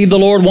just believe the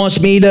Lord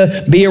wants me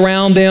to be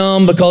around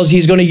them because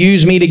he's going to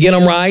use me to get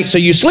them right. So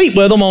you sleep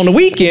with them on the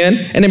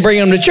weekend and then bring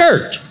them to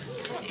church.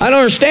 I don't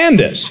understand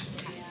this.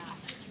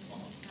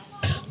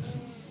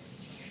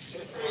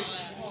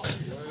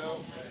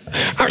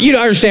 You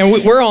don't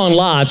understand, we're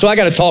online, so I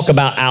got to talk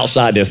about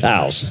outside this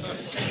house.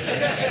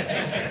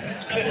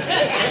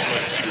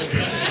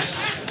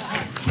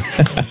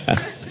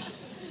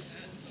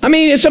 I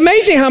mean, it's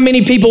amazing how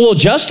many people will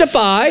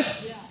justify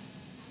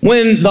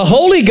when the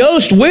Holy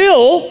Ghost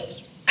will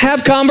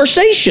have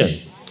conversation.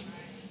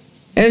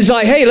 And it's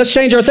like, hey, let's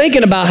change our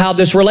thinking about how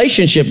this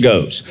relationship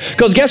goes.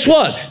 Because guess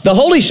what? The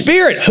Holy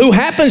Spirit, who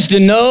happens to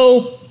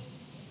know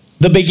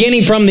the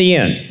beginning from the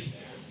end,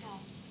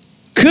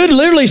 could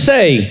literally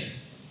say,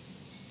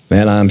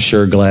 man, I'm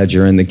sure glad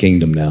you're in the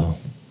kingdom now,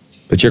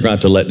 but you're going to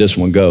have to let this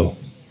one go.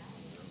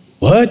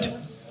 What?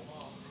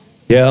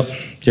 Yeah,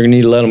 you're going to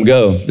need to let them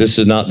go. This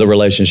is not the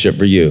relationship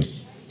for you.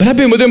 But I've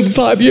been with them for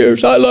 5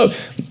 years. I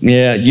love.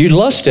 Yeah, you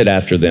lusted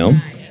after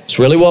them. It's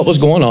really what was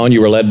going on.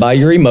 You were led by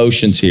your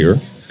emotions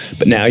here,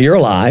 but now you're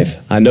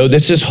alive. I know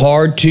this is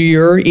hard to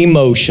your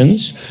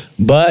emotions,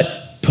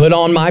 but put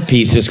on my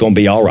peace. It's going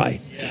to be all right.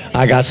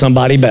 I got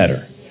somebody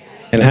better.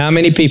 And how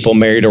many people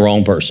married the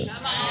wrong person?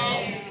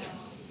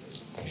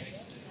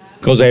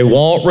 Because they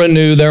won't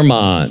renew their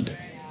mind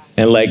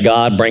and let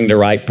God bring the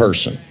right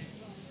person.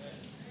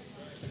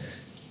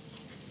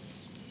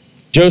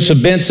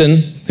 Joseph Benson,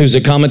 who's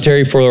a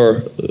commentary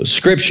for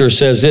Scripture,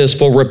 says this: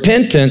 for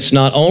repentance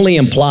not only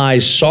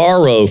implies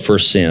sorrow for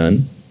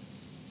sin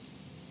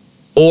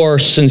or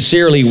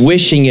sincerely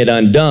wishing it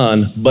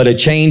undone, but a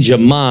change of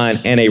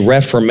mind and a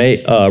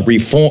reformation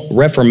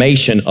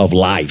of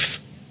life.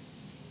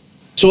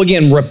 So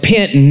again,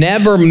 repent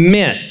never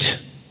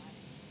meant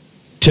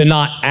to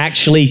not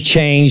actually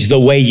change the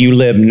way you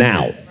live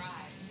now.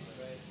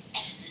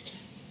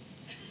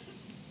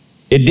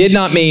 It did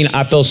not mean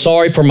I feel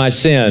sorry for my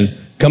sin,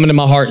 come into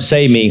my heart and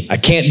save me. I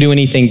can't do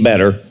anything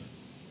better.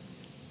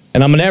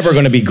 And I'm never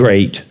going to be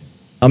great.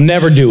 I'll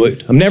never do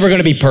it. I'm never going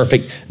to be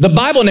perfect. The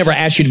Bible never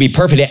asks you to be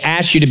perfect. It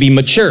asks you to be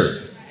mature.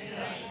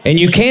 And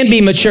you can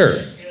be mature.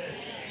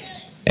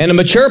 And a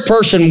mature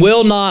person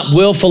will not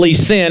willfully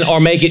sin or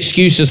make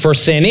excuses for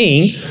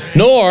sinning,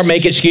 nor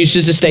make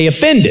excuses to stay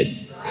offended.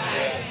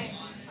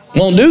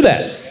 Won't do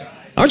that.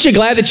 Aren't you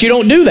glad that you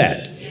don't do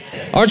that?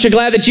 Aren't you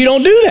glad that you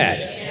don't do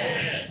that?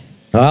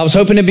 I was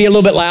hoping to be a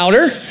little bit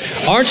louder.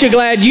 Aren't you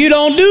glad you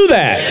don't do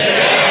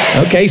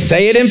that? Okay,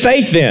 say it in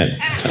faith then.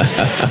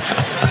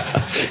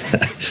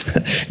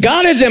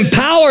 God has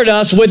empowered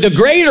us with the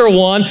greater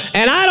one,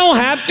 and I don't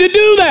have to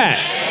do that.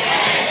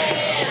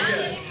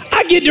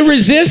 I get to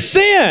resist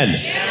sin.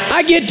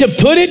 I get to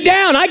put it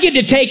down. I get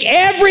to take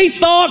every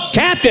thought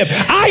captive.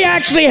 I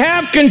actually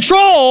have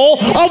control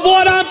of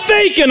what I'm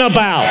thinking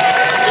about.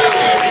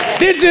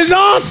 This is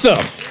awesome.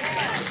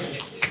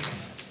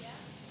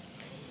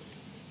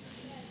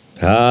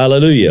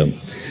 Hallelujah.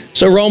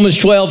 So Romans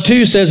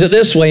 12:2 says it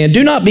this way, and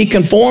do not be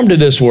conformed to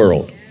this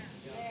world,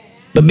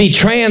 but be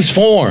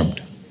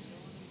transformed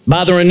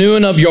by the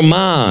renewing of your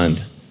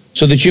mind,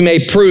 so that you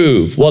may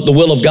prove what the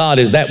will of God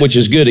is, that which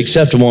is good,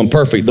 acceptable, and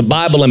perfect. The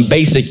Bible in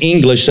basic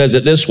English says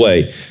it this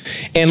way,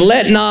 and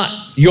let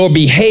not your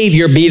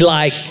behavior be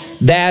like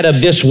that of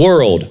this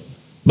world,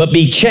 but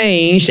be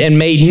changed and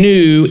made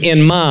new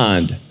in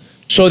mind,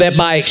 so that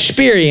by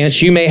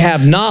experience you may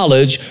have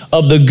knowledge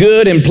of the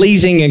good and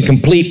pleasing and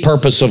complete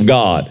purpose of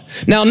God.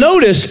 Now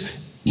notice,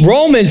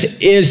 Romans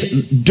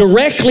is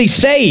directly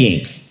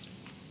saying,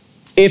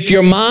 if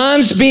your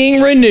mind's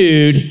being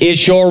renewed,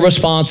 it's your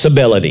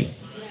responsibility.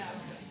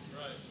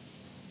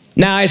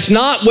 Now, it's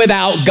not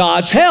without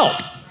God's help.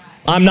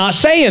 I'm not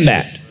saying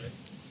that.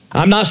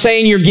 I'm not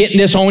saying you're getting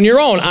this on your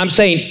own. I'm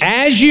saying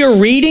as you're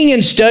reading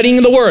and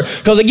studying the Word,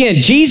 because again,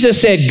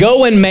 Jesus said,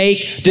 go and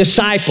make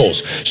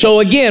disciples. So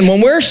again,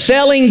 when we're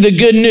selling the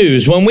good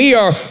news, when we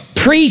are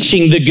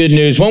preaching the good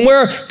news, when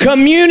we're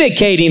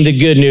communicating the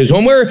good news,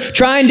 when we're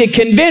trying to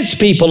convince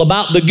people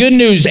about the good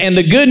news, and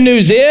the good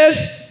news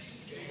is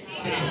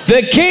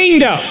the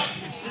kingdom.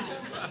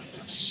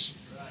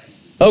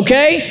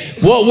 Okay?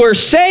 What we're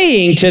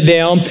saying to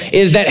them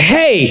is that,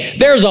 hey,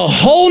 there's a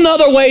whole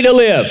nother way to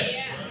live.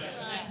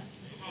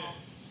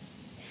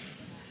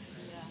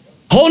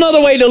 Whole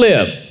nother way to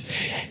live.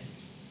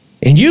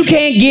 And you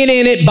can't get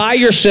in it by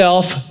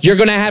yourself. You're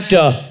going to have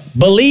to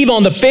believe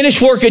on the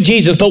finished work of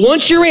Jesus. But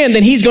once you're in,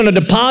 then he's going to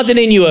deposit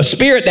in you a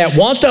spirit that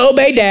wants to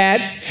obey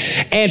Dad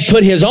and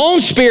put his own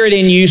spirit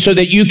in you so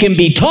that you can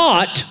be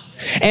taught.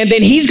 And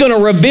then he's going to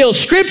reveal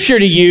Scripture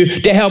to you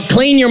to help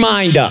clean your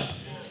mind up.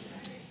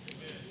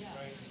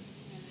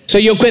 So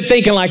you'll quit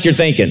thinking like you're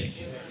thinking.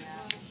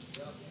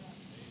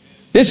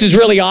 This is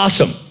really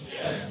awesome.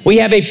 We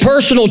have a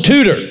personal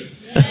tutor.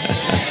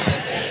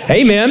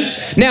 Amen.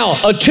 Now,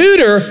 a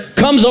tutor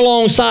comes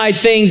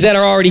alongside things that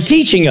are already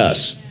teaching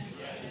us.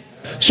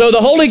 So the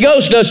Holy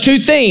Ghost does two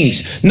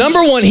things.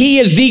 Number one, he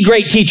is the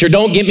great teacher.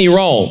 Don't get me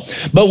wrong.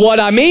 But what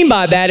I mean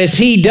by that is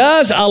he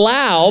does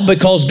allow,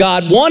 because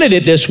God wanted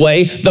it this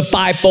way, the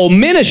fivefold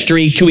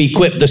ministry to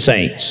equip the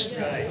saints.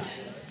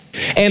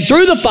 And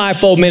through the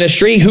fivefold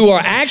ministry, who are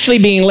actually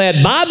being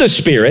led by the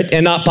Spirit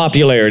and not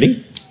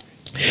popularity,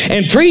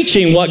 and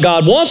preaching what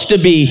God wants to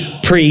be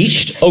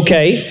preached,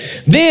 okay,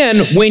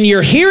 then when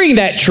you're hearing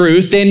that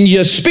truth, then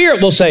your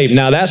spirit will say,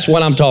 now that's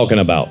what I'm talking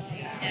about.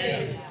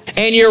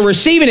 And you're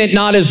receiving it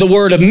not as the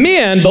word of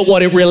men, but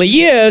what it really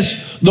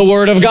is, the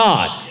word of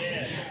God.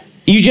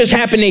 You just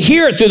happen to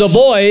hear it through the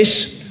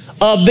voice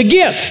of the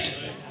gift.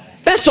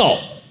 That's all.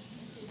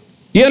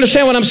 You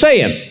understand what I'm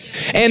saying?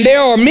 And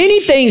there are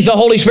many things the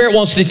Holy Spirit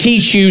wants to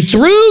teach you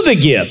through the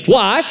gift.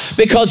 Why?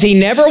 Because he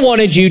never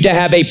wanted you to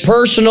have a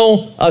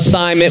personal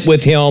assignment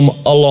with him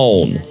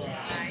alone.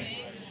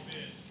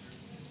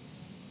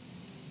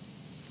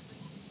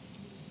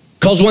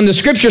 Because when the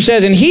Scripture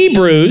says in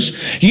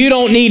Hebrews, you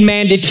don't need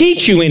man to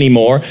teach you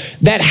anymore,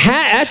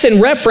 that's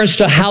in reference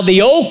to how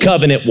the old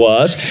covenant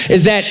was,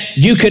 is that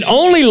you could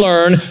only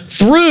learn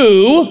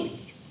through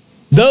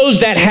those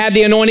that had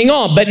the anointing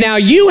on. But now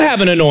you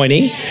have an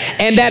anointing,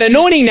 and that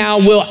anointing now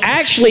will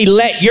actually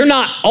you're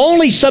not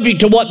only subject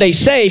to what they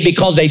say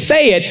because they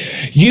say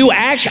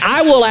it,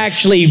 I will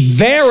actually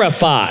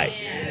verify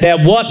that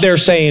what they're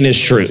saying is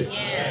true.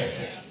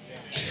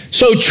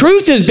 So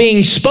truth is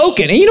being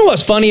spoken. And you know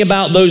what's funny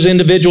about those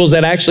individuals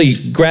that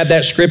actually grab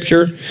that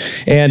scripture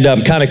and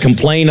kind of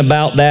complain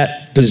about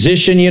that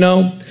position, you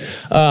know?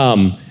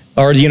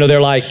 Or, you know, they're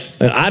like,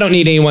 I don't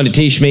need anyone to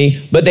teach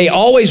me, but they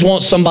always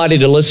want somebody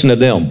to listen to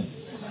them.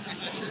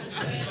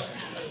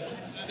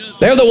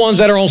 They're the ones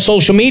that are on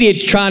social media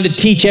trying to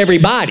teach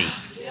everybody.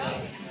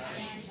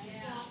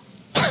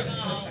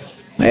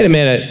 Wait a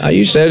minute,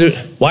 you said it.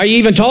 Why are you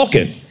even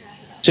talking?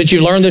 Since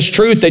you learned this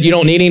truth that you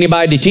don't need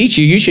anybody to teach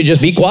you, you should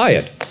just be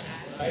quiet.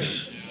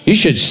 You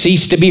should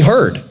cease to be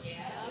heard.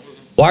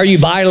 Why are you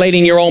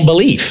violating your own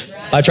belief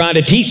by trying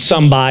to teach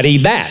somebody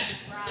that?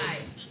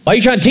 Why are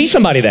you trying to teach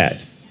somebody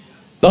that?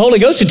 The Holy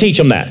Ghost will teach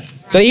them that.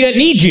 So he doesn't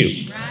need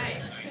you.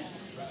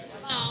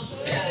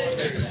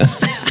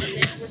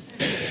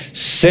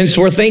 Since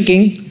we're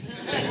thinking.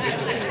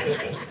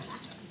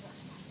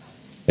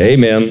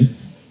 Amen.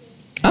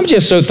 I'm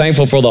just so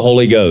thankful for the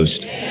Holy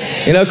Ghost.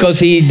 You know, because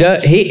he's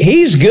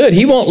good.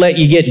 He won't let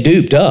you get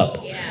duped up.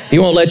 He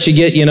won't let you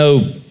get,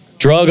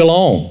 drug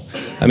along.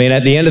 I mean,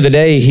 at the end of the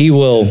day, he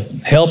will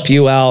help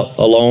you out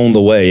along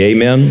the way.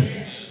 Amen.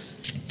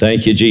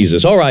 Thank you,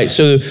 Jesus. All right,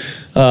 so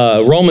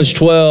Romans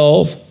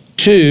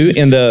 12:2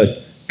 in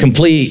the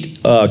complete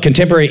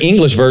contemporary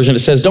English version, it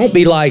says, don't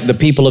be like the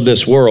people of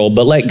this world,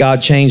 but let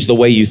God change the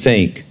way you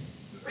think.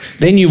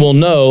 Then you will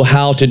know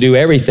how to do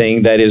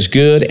everything that is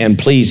good and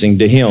pleasing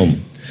to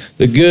Him.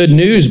 The Good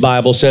News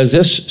Bible says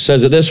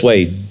it this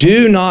way,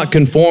 do not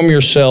conform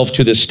yourself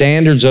to the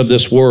standards of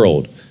this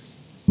world,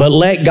 but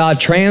let God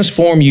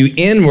transform you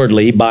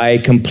inwardly by a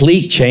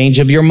complete change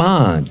of your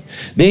mind.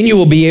 Then you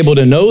will be able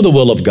to know the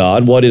will of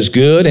God, what is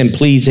good and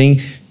pleasing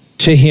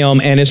to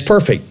Him and is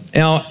perfect.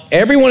 Now,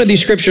 every one of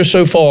these scriptures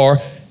so far,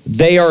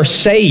 they are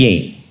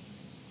saying,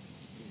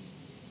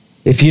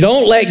 if you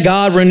don't let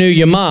God renew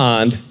your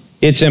mind,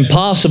 it's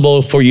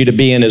impossible for you to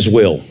be in His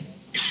will.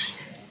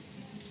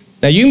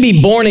 Now, you can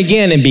be born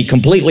again and be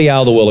completely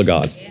out of the will of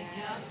God.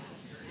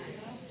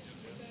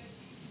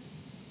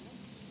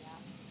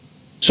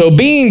 So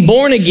being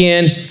born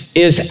again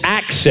is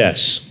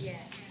access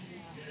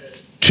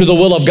to the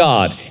will of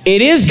God.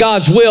 It is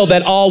God's will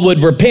that all would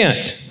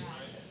repent.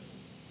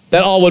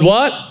 That all would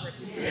what?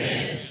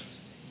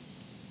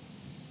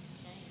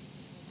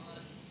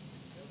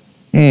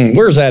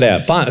 Where's that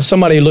at?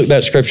 Somebody look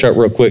that scripture up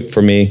real quick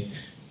for me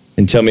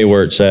and tell me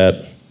where it's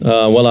at.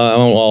 Well, I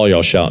don't want all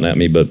y'all shouting at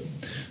me, but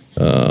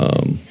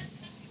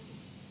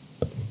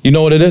you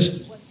know what it is?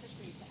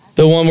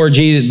 The one where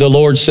Jesus, the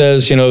Lord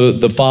says, you know,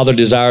 the Father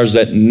desires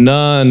that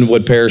none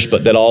would perish,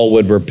 but that all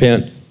would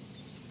repent.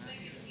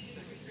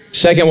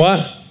 Second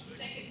what?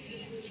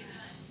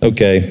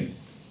 Okay.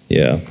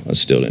 Yeah, I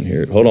still didn't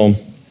hear it. Hold on.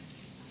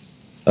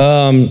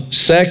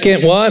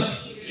 Second what?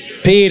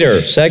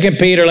 Peter. Second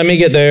Peter. Let me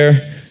get there.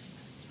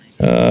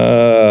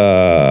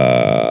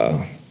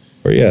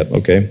 Where you at?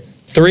 Okay.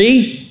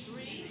 3?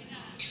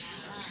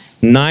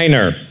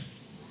 9er.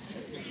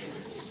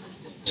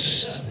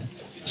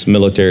 It's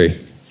military.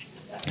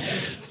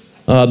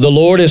 The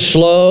Lord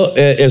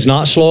is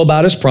not slow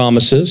about His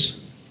promises,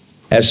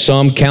 as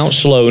some count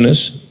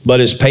slowness,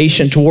 but is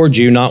patient towards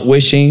you, not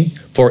wishing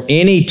for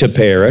any to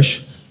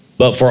perish,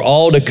 but for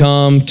all to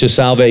come to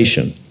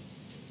salvation.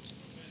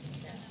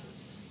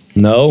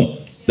 No,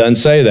 doesn't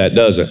say that,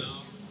 does it?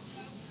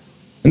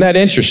 Isn't that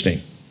interesting?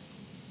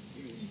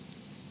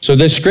 So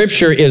this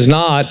scripture is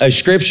not a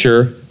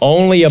scripture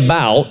only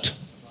about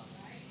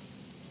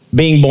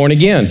being born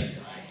again.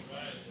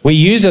 We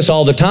use this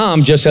all the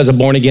time just as a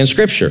born again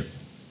scripture.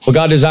 Well,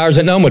 God desires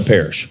that none would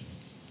perish.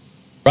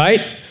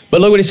 Right?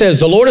 But look what He says.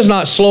 The Lord is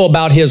not slow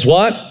about His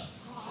what?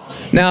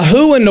 Now,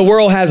 who in the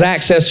world has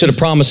access to the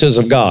promises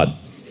of God?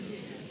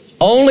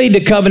 Only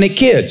the covenant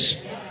kids.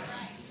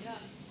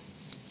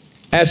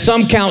 As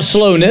some count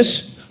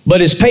slowness, but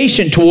is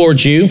patient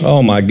towards you.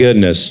 Oh my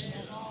goodness.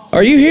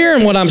 Are you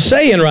hearing what I'm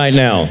saying right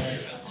now?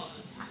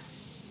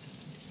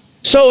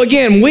 So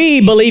again, we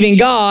believe in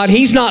God.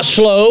 He's not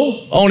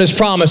slow on His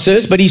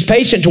promises, but He's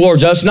patient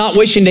towards us, not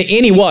wishing to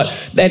any what?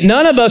 That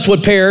none of us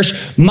would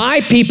perish.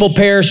 My people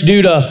perish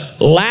due to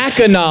lack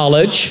of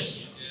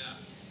knowledge.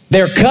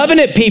 They're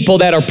covenant people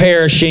that are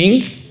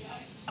perishing,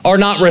 are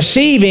not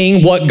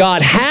receiving what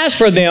God has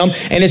for them,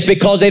 and it's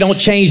because they don't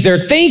change their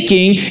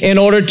thinking in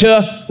order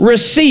to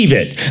receive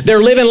it.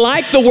 They're living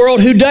like the world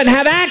who doesn't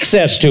have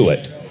access to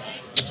it.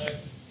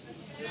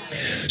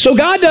 So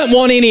God doesn't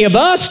want any of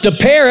us to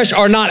perish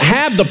or not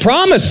have the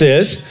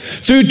promises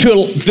through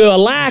to a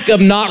lack of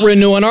not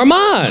renewing our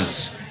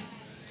minds.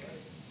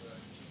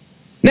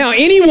 Now,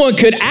 anyone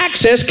could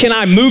access, can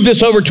I move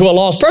this over to a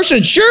lost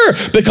person? Sure,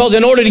 because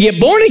in order to get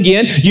born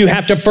again, you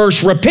have to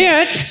first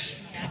repent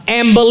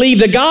and believe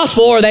the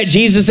gospel, or that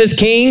Jesus is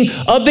King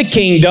of the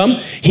kingdom.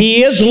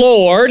 He is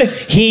Lord,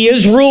 He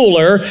is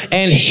ruler,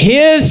 and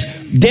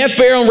His death,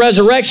 burial, and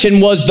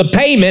resurrection was the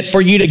payment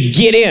for you to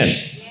get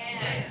in.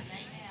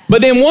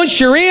 But then once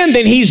you're in,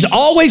 then He's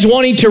always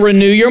wanting to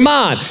renew your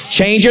mind.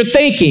 Change your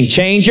thinking,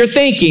 change your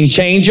thinking,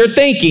 change your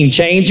thinking,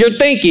 change your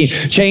thinking,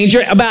 change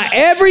your, about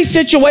every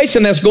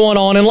situation that's going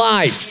on in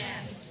life.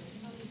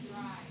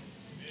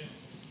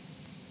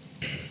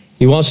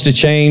 He wants to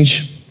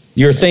change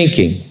your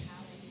thinking.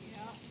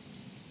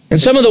 And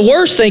some of the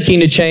worst thinking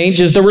to change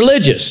is the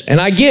religious,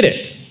 and I get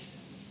it.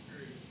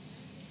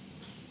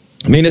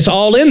 I mean, it's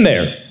all in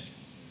there.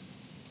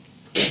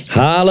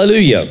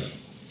 Hallelujah.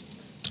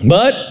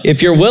 But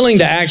if you're willing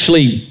to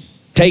actually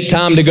take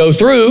time to go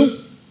through,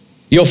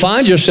 you'll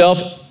find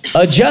yourself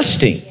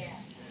adjusting.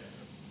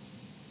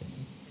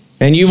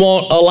 And you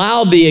won't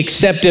allow the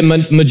accepted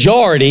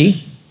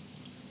majority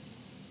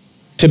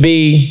to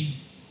be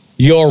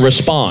your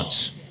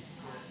response,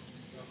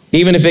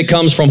 even if it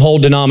comes from whole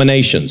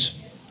denominations.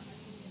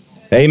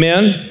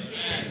 Amen?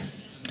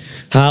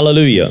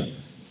 Hallelujah.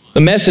 The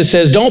message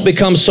says, don't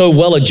become so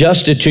well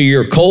adjusted to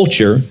your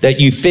culture that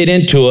you fit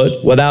into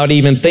it without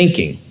even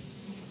thinking.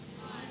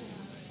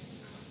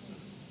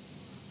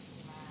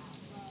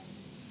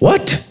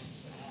 What?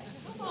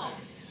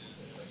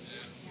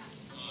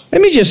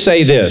 Let me just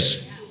say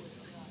this.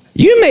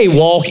 You may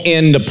walk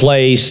into a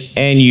place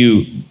and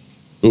you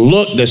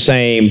look the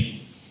same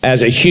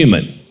as a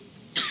human.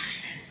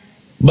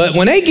 But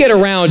when they get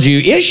around you,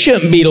 it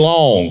shouldn't be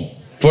long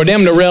for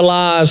them to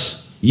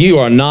realize you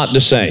are not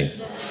the same.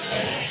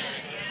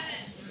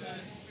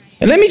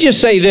 And let me just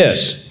say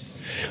this.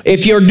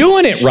 If you're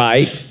doing it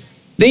right,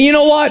 then you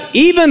know what?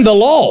 Even the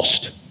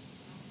lost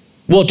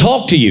will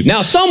talk to you.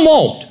 Now, some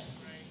won't.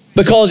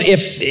 Because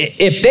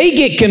if they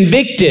get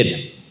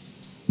convicted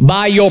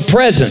by your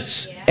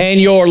presence and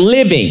your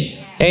living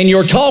and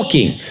your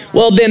talking,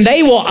 well, then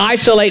they will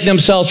isolate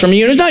themselves from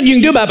you. There's nothing you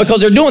can do about it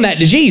because they're doing that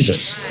to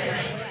Jesus.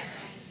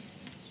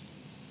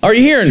 Are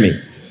you hearing me?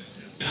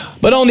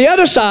 But on the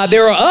other side,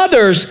 there are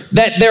others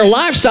that their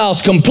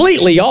lifestyle's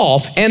completely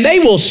off and they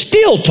will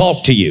still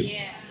talk to you.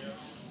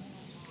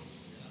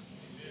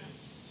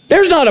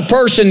 There's not a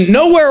person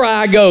nowhere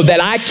I go that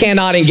I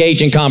cannot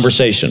engage in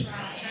conversation.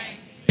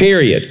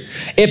 Period.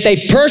 If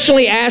they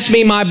personally ask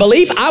me my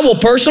belief, I will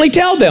personally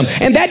tell them.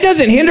 And that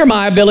doesn't hinder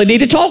my ability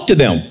to talk to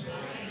them.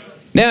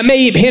 Now, it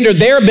may hinder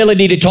their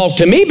ability to talk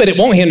to me, but it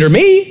won't hinder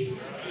me.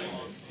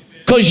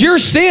 Because your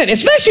sin,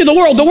 especially the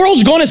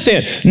world's going to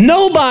sin.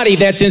 Nobody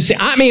that's in sin,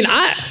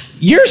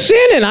 you're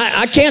sinning.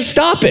 I can't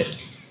stop it.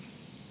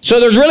 So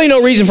there's really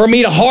no reason for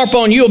me to harp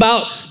on you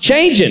about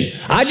changing.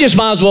 I just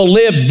might as well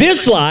live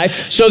this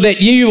life so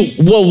that you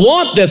will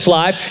want this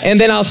life. And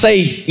then I'll say,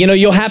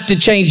 you'll have to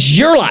change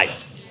your life.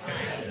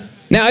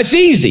 Now, it's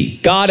easy.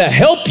 God will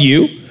help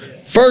you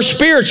first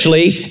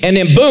spiritually, and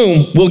then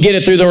boom, we'll get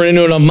it through the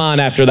renewing of mind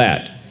after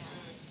that.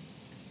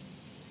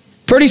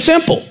 Pretty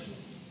simple.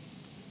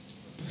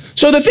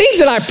 So the things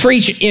that I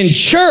preach in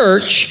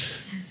church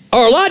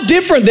are a lot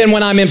different than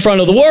when I'm in front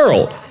of the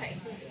world.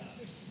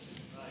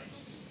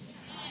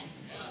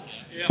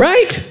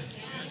 Right?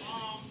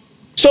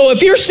 So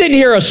if you're sitting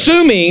here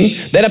assuming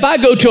that if I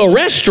go to a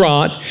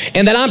restaurant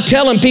and that I'm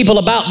telling people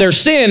about their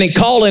sin and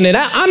calling it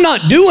out, I'm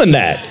not doing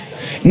that.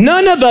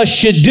 None of us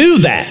should do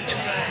that.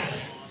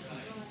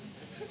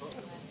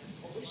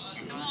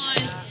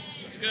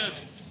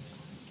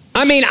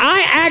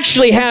 I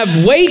actually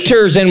have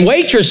waiters and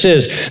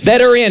waitresses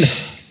that are in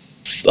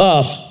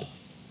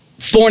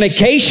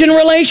fornication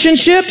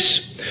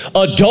relationships,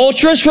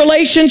 adulterous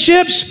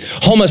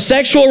relationships,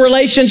 homosexual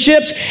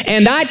relationships,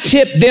 and I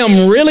tip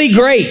them really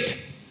great.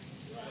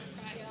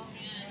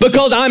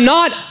 Because I'm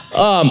not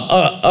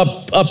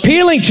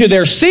appealing to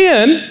their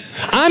sin,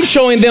 I'm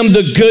showing them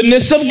the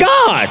goodness of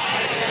God.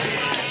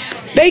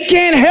 They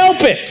can't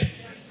help it.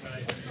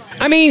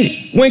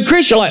 When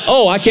Christians are like,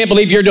 oh, I can't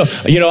believe you're doing,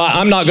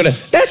 I'm not going to.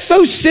 That's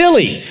so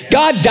silly.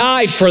 God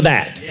died for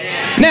that.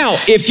 Now,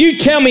 if you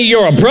tell me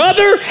you're a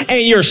brother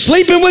and you're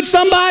sleeping with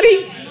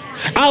somebody,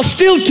 I'll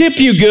still tip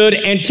you good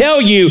and tell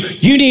you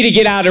you need to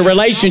get out of a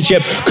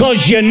relationship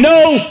because you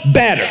know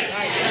better.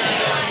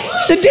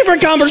 It's a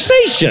different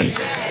conversation.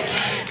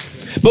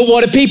 But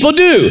what do people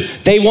do?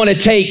 They want to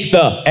take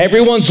the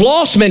everyone's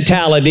lost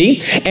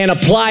mentality and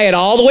apply it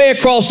all the way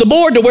across the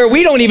board to where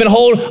we don't even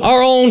hold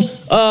our own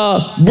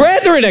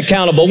brethren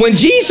accountable. When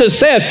Jesus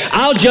says,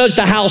 I'll judge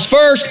the house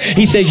first,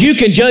 he says, you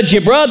can judge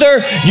your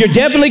brother. You're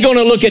definitely going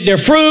to look at their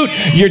fruit.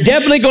 You're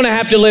definitely going to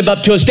have to live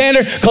up to a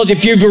standard, because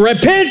if you've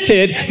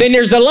repented, then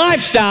there's a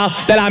lifestyle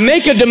that I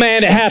make a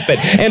demand to happen.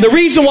 And the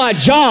reason why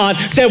John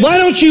said, why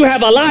don't you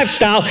have a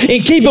lifestyle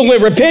in keeping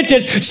with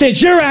repentance,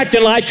 since you're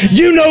acting like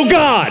you know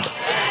God?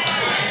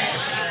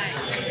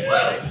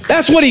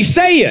 That's what he's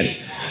saying.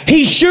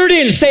 He sure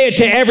didn't say it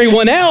to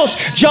everyone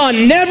else.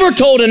 John never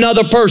told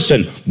another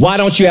person, why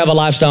don't you have a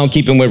lifestyle in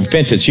keeping with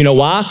repentance? You know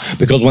why?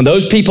 Because when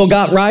those people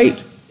got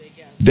right,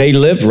 they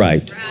lived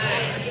right.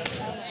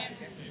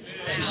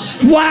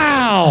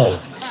 Wow.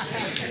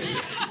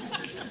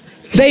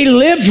 They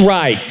lived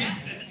right.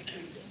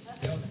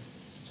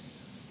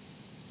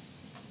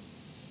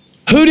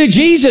 Who did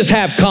Jesus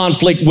have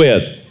conflict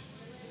with?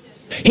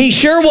 He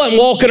sure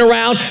wasn't walking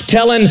around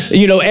telling,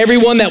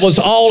 everyone that was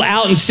all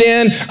out in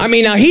sin.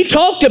 Now he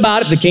talked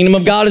about it. The kingdom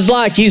of God is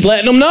like. He's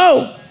letting them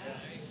know.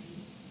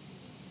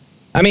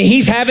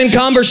 He's having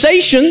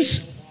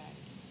conversations.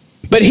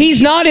 But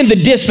he's not in the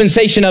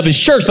dispensation of his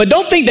church. But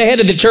don't think the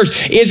head of the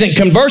church isn't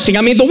conversing.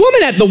 The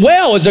woman at the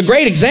well is a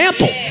great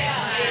example.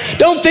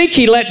 Don't think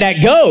he let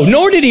that go.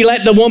 Nor did he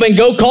let the woman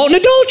go caught in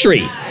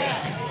adultery.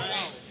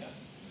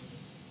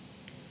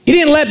 He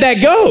didn't let that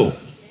go.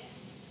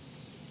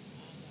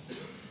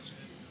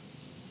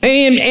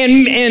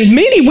 And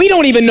many, we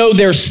don't even know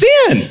their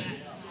sin.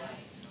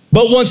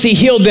 But once he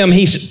healed them,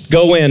 he said,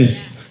 go in,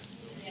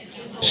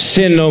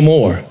 sin no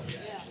more.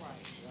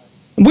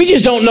 We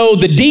just don't know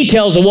the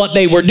details of what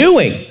they were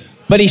doing.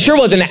 But he sure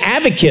was an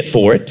advocate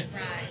for it.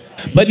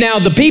 But now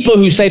the people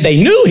who say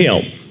they knew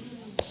him,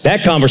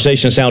 that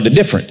conversation sounded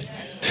different.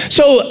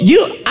 So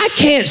I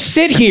can't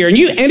sit here and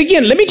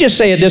again, let me just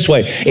say it this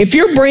way. If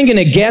you're bringing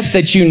a guest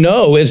that you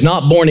know is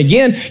not born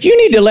again, you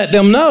need to let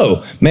them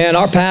know, man,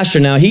 our pastor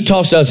now, he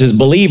talks to us as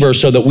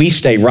believers so that we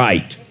stay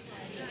right.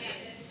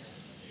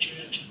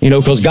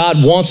 Because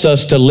God wants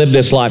us to live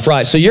this life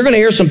right. So you're going to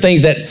hear some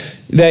things that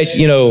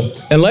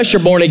unless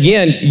you're born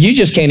again, you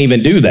just can't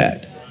even do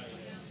that.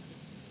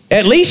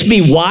 At least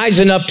be wise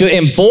enough to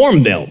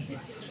inform them.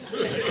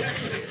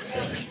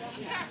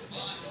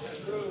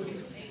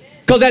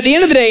 Because at the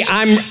end of the day,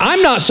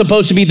 I'm not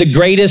supposed to be the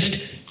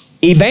greatest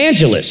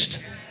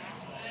evangelist.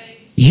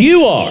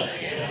 You are.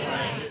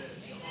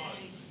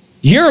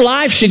 Your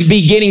life should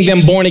be getting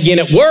them born again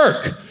at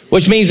work,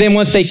 which means then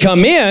once they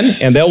come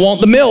in, and they'll want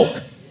the milk,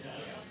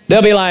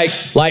 they'll be like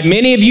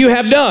many of you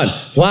have done.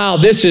 Wow,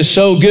 this is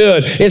so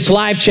good. It's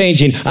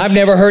life-changing. I've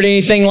never heard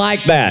anything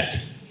like that.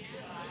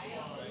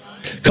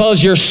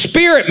 Because your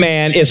spirit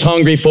man is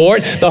hungry for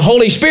it. The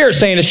Holy Spirit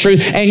saying it's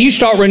truth, and you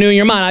start renewing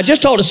your mind. I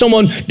just talked to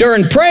someone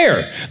during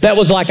prayer that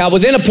was like, I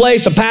was in a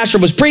place, a pastor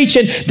was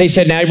preaching. They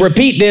said, now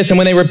repeat this. And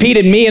when they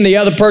repeated, me and the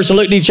other person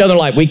looked at each other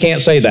like, we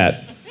can't say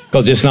that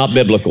because it's not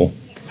biblical.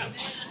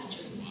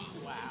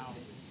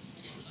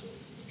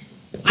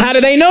 How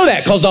do they know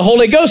that? Because the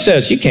Holy Ghost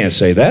says, you can't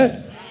say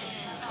that.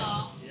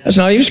 That's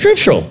not even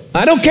scriptural.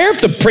 I don't care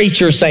if the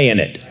preacher's saying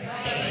it.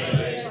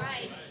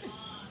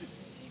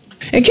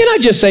 And can I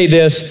just say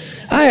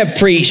this? I have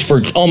preached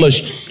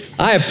almost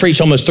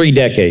 3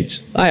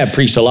 decades. I have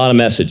preached a lot of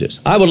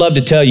messages. I would love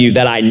to tell you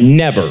that I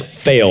never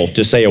fail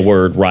to say a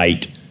word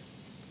right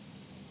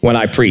when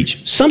I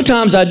preach.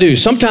 Sometimes I do.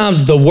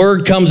 Sometimes the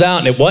word comes out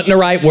and it wasn't the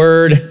right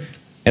word,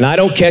 and I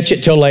don't catch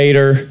it till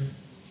later.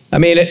 I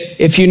mean,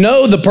 if you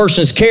know the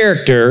person's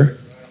character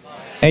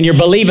and you're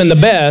believing the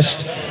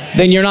best,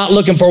 then you're not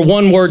looking for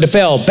one word to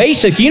fail.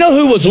 Basically, you know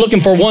who was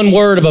looking for one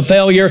word of a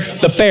failure?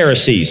 The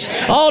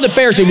Pharisees. All the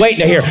Pharisees waiting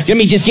to hear, let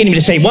me just get him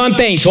to say one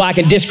thing so I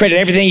can discredit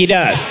everything he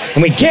does.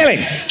 And we kill him.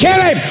 Kill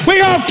him.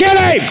 We're going to kill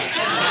him.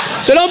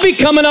 So don't be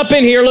coming up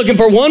in here looking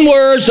for one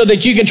word so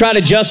that you can try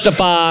to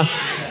justify.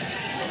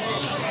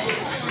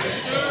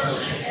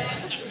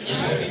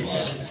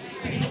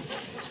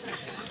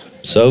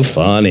 So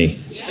funny.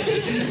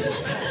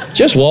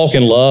 Just walk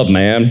in love,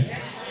 man.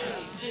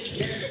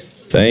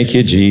 Thank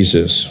you,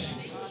 Jesus.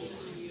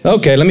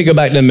 Okay, let me go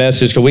back to the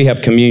message because we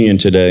have communion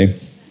today.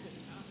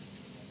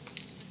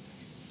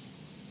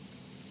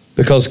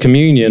 Because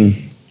communion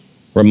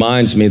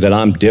reminds me that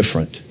I'm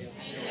different.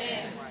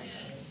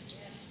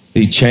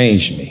 He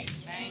changed me.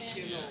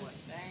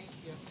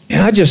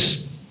 And I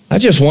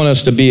just want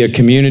us to be a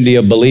community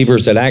of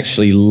believers that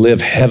actually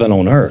live heaven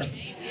on earth.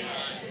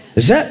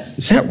 Is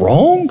that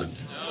wrong?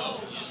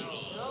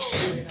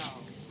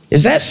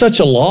 Is that such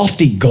a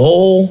lofty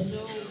goal?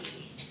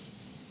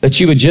 That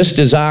you would just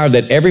desire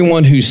that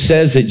everyone who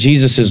says that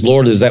Jesus is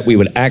Lord is that we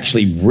would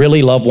actually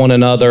really love one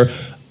another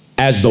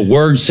as the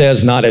word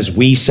says, not as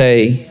we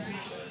say.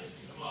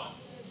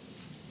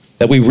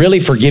 That we really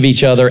forgive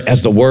each other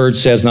as the word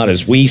says, not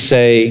as we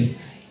say.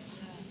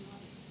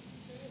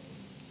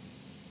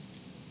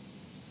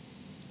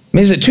 I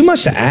mean, is it too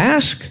much to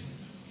ask?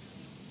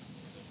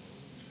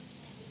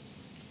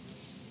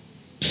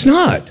 It's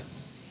not.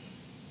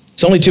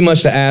 It's only too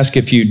much to ask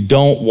if you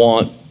don't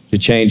want to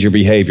change your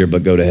behavior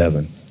but go to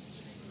heaven.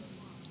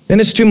 Then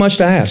it's too much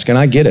to ask, and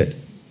I get it.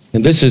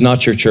 And this is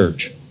not your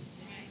church.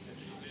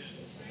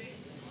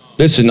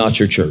 This is not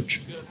your church,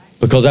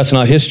 because that's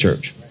not his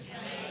church.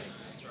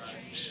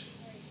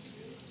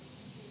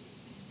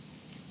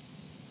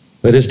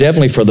 But it's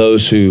definitely for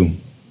those who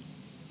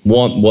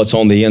want what's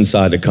on the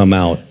inside to come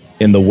out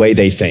in the way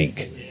they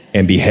think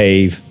and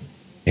behave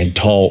and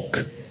talk.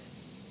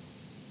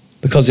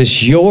 Because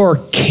it's your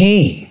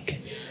king.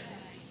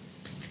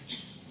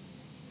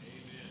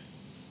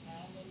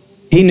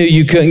 He knew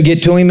you couldn't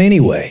get to him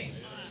anyway.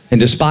 And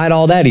despite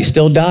all that, he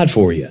still died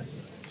for you.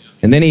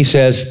 And then he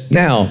says,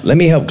 now, let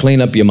me help clean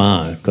up your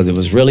mind, because it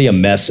was really a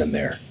mess in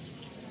there.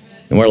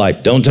 And we're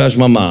like, don't touch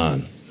my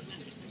mind.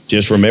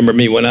 Just remember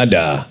me when I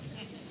die,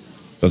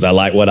 because I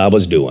like what I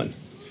was doing.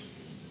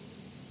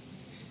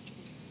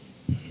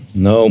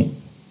 No,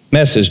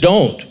 message,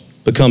 don't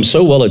become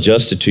so well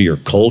adjusted to your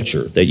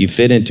culture that you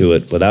fit into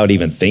it without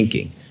even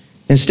thinking.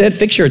 Instead,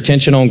 fix your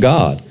attention on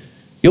God.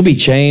 You'll be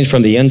changed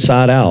from the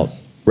inside out.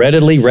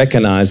 Readily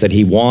recognize that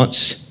he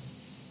wants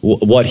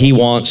what he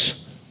wants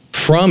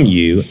from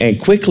you and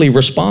quickly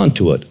respond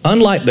to it.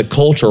 Unlike the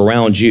culture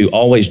around you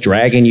always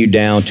dragging you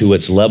down to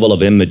its level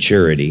of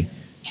immaturity,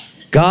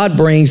 God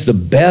brings the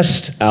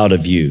best out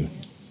of you,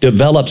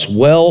 develops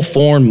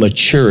well-formed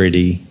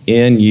maturity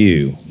in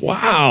you.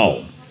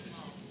 Wow.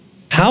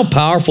 How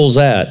powerful is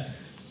that?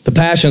 The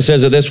Passion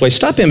says it this way: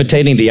 stop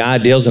imitating the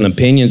ideals and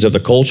opinions of the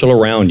culture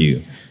around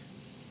you,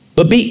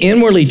 but be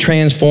inwardly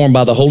transformed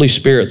by the Holy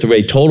Spirit through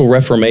a total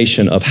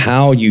reformation of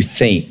how you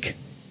think.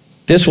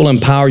 This will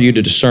empower you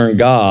to discern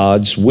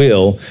God's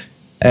will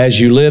as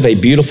you live a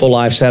beautiful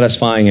life,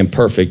 satisfying and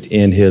perfect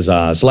in his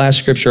eyes. Last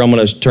scripture I'm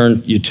going to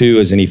turn you to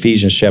is in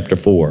Ephesians chapter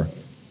 4.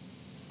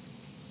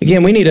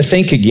 Again, we need to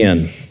think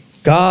again.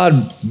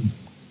 God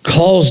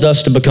caused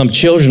us to become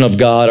children of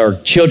God, or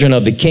children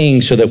of the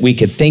King, so that we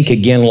could think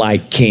again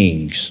like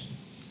kings.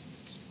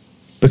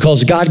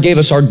 Because God gave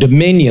us our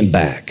dominion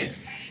back.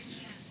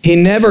 He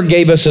never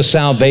gave us a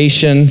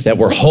salvation that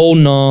we're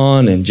holding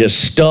on and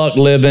just stuck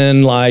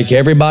living like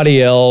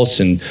everybody else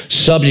and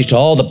subject to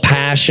all the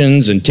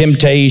passions and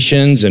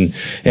temptations and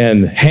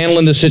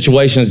handling the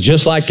situations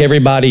just like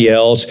everybody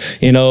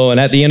else, and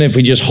at the end, if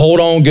we just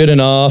hold on good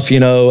enough,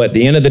 at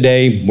the end of the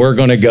day, we're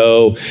going to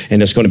go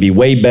and it's going to be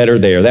way better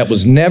there. That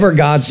was never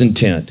God's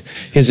intent.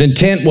 His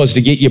intent was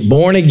to get you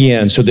born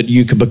again so that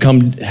you could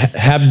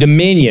have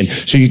dominion,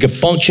 so you could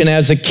function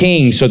as a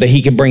king, so that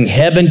he could bring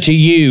heaven to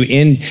you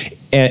in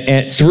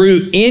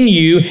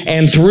you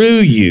and through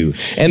you,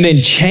 and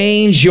then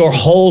change your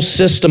whole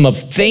system of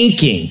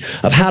thinking,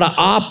 of how to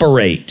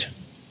operate,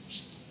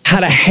 how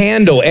to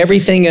handle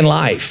everything in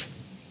life,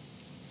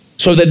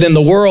 so that then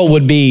the world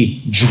would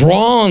be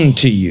drawn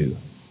to you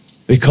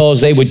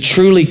because they would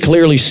truly,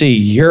 clearly see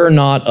you're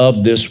not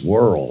of this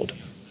world.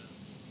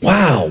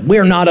 Wow,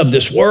 we're not of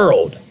this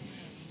world.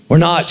 We're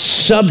not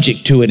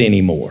subject to it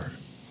anymore.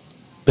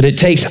 But it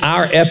takes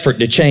our effort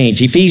to change.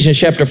 Ephesians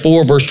chapter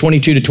 4, verse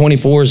 22 to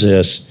 24 is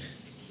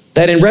this,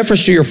 that in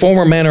reference to your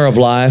former manner of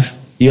life,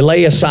 you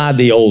lay aside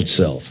the old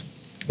self,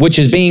 which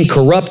is being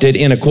corrupted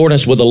in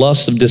accordance with the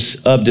lust of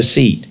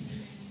deceit,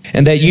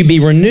 and that you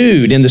be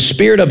renewed in the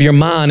spirit of your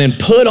mind and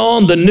put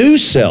on the new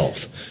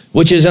self,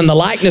 which is in the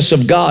likeness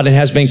of God and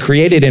has been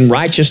created in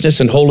righteousness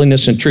and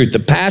holiness and truth. The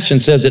Passion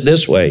says it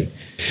this way,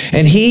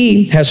 and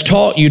he has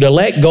taught you to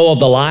let go of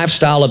the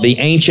lifestyle of the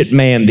ancient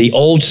man, the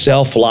old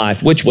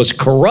self-life, which was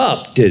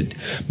corrupted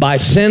by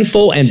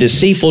sinful and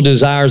deceitful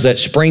desires that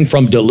spring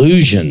from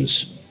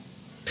delusions.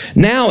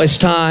 Now it's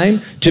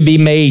time to be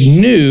made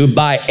new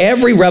by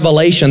every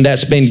revelation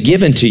that's been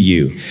given to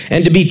you,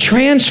 and to be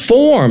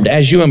transformed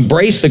as you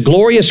embrace the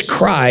glorious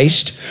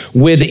Christ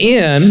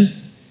within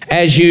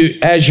as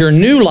your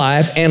new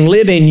life and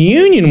live in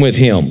union with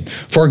him.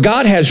 For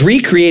God has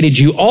recreated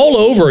you all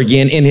over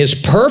again in his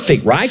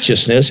perfect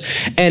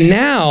righteousness, and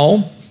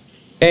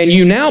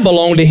you now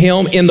belong to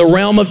him in the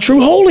realm of true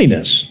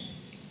holiness.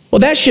 Well,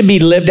 that should be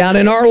lived out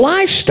in our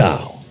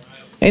lifestyle.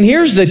 And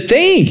here's the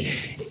thing,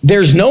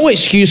 there's no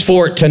excuse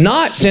for it to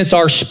not, since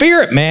our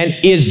spirit man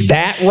is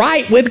that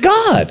right with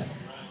God.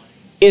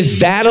 Is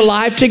that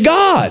alive to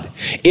God?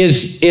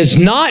 Is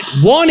not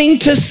wanting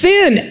to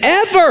sin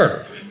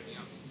ever.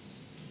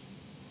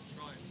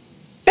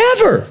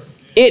 Ever.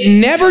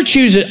 It never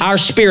chooses, our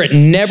spirit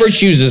never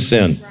chooses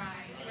sin.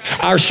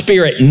 Our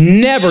spirit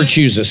never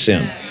chooses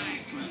sin.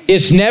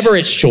 It's never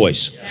its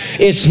choice.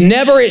 It's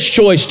never its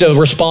choice to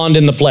respond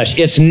in the flesh.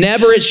 It's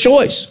never its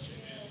choice.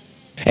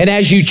 And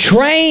as you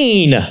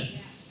train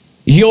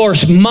your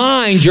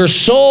mind, your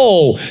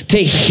soul,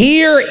 to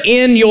hear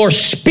in your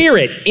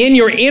spirit, in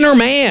your inner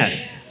man,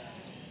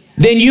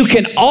 then you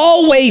can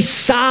always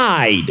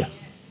side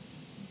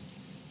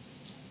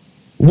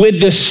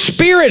with the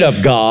Spirit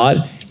of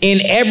God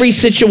in every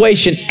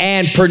situation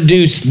and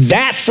produce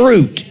that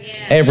fruit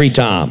every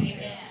time.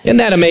 Isn't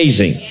that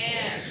amazing?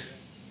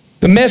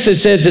 The Message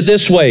says it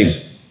this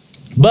way,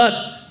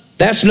 but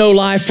that's no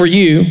life for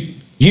you.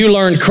 You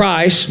learned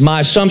Christ. My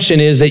assumption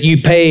is that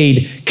you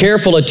paid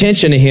careful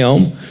attention to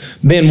him,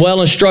 been well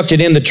instructed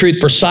in the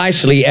truth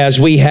precisely as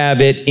we have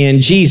it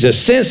in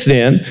Jesus. Since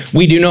then,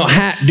 we do not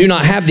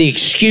have the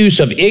excuse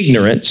of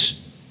ignorance.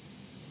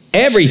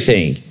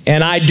 Everything,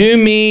 and I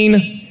do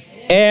mean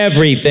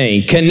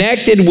everything,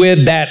 connected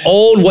with that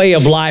old way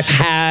of life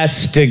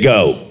has to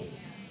go.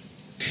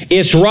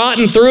 It's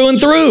rotten through and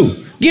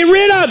through. Get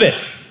rid of it.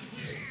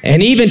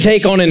 And even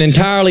take on an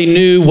entirely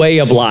new way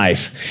of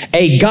life,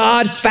 a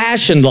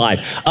God-fashioned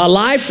life, a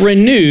life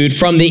renewed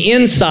from the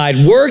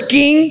inside,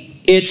 working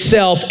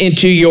itself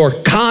into your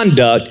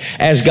conduct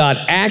as God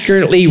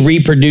accurately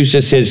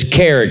reproduces his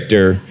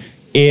character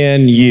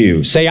in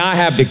you. Say, I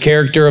have the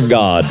character of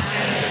God.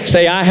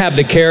 Say, I have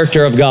the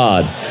character of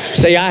God.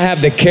 Say, I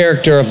have the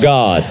character of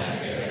God.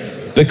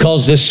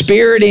 Because the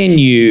Spirit in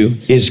you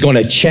is going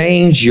to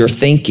change your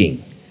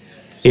thinking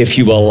if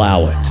you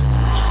allow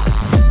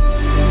it.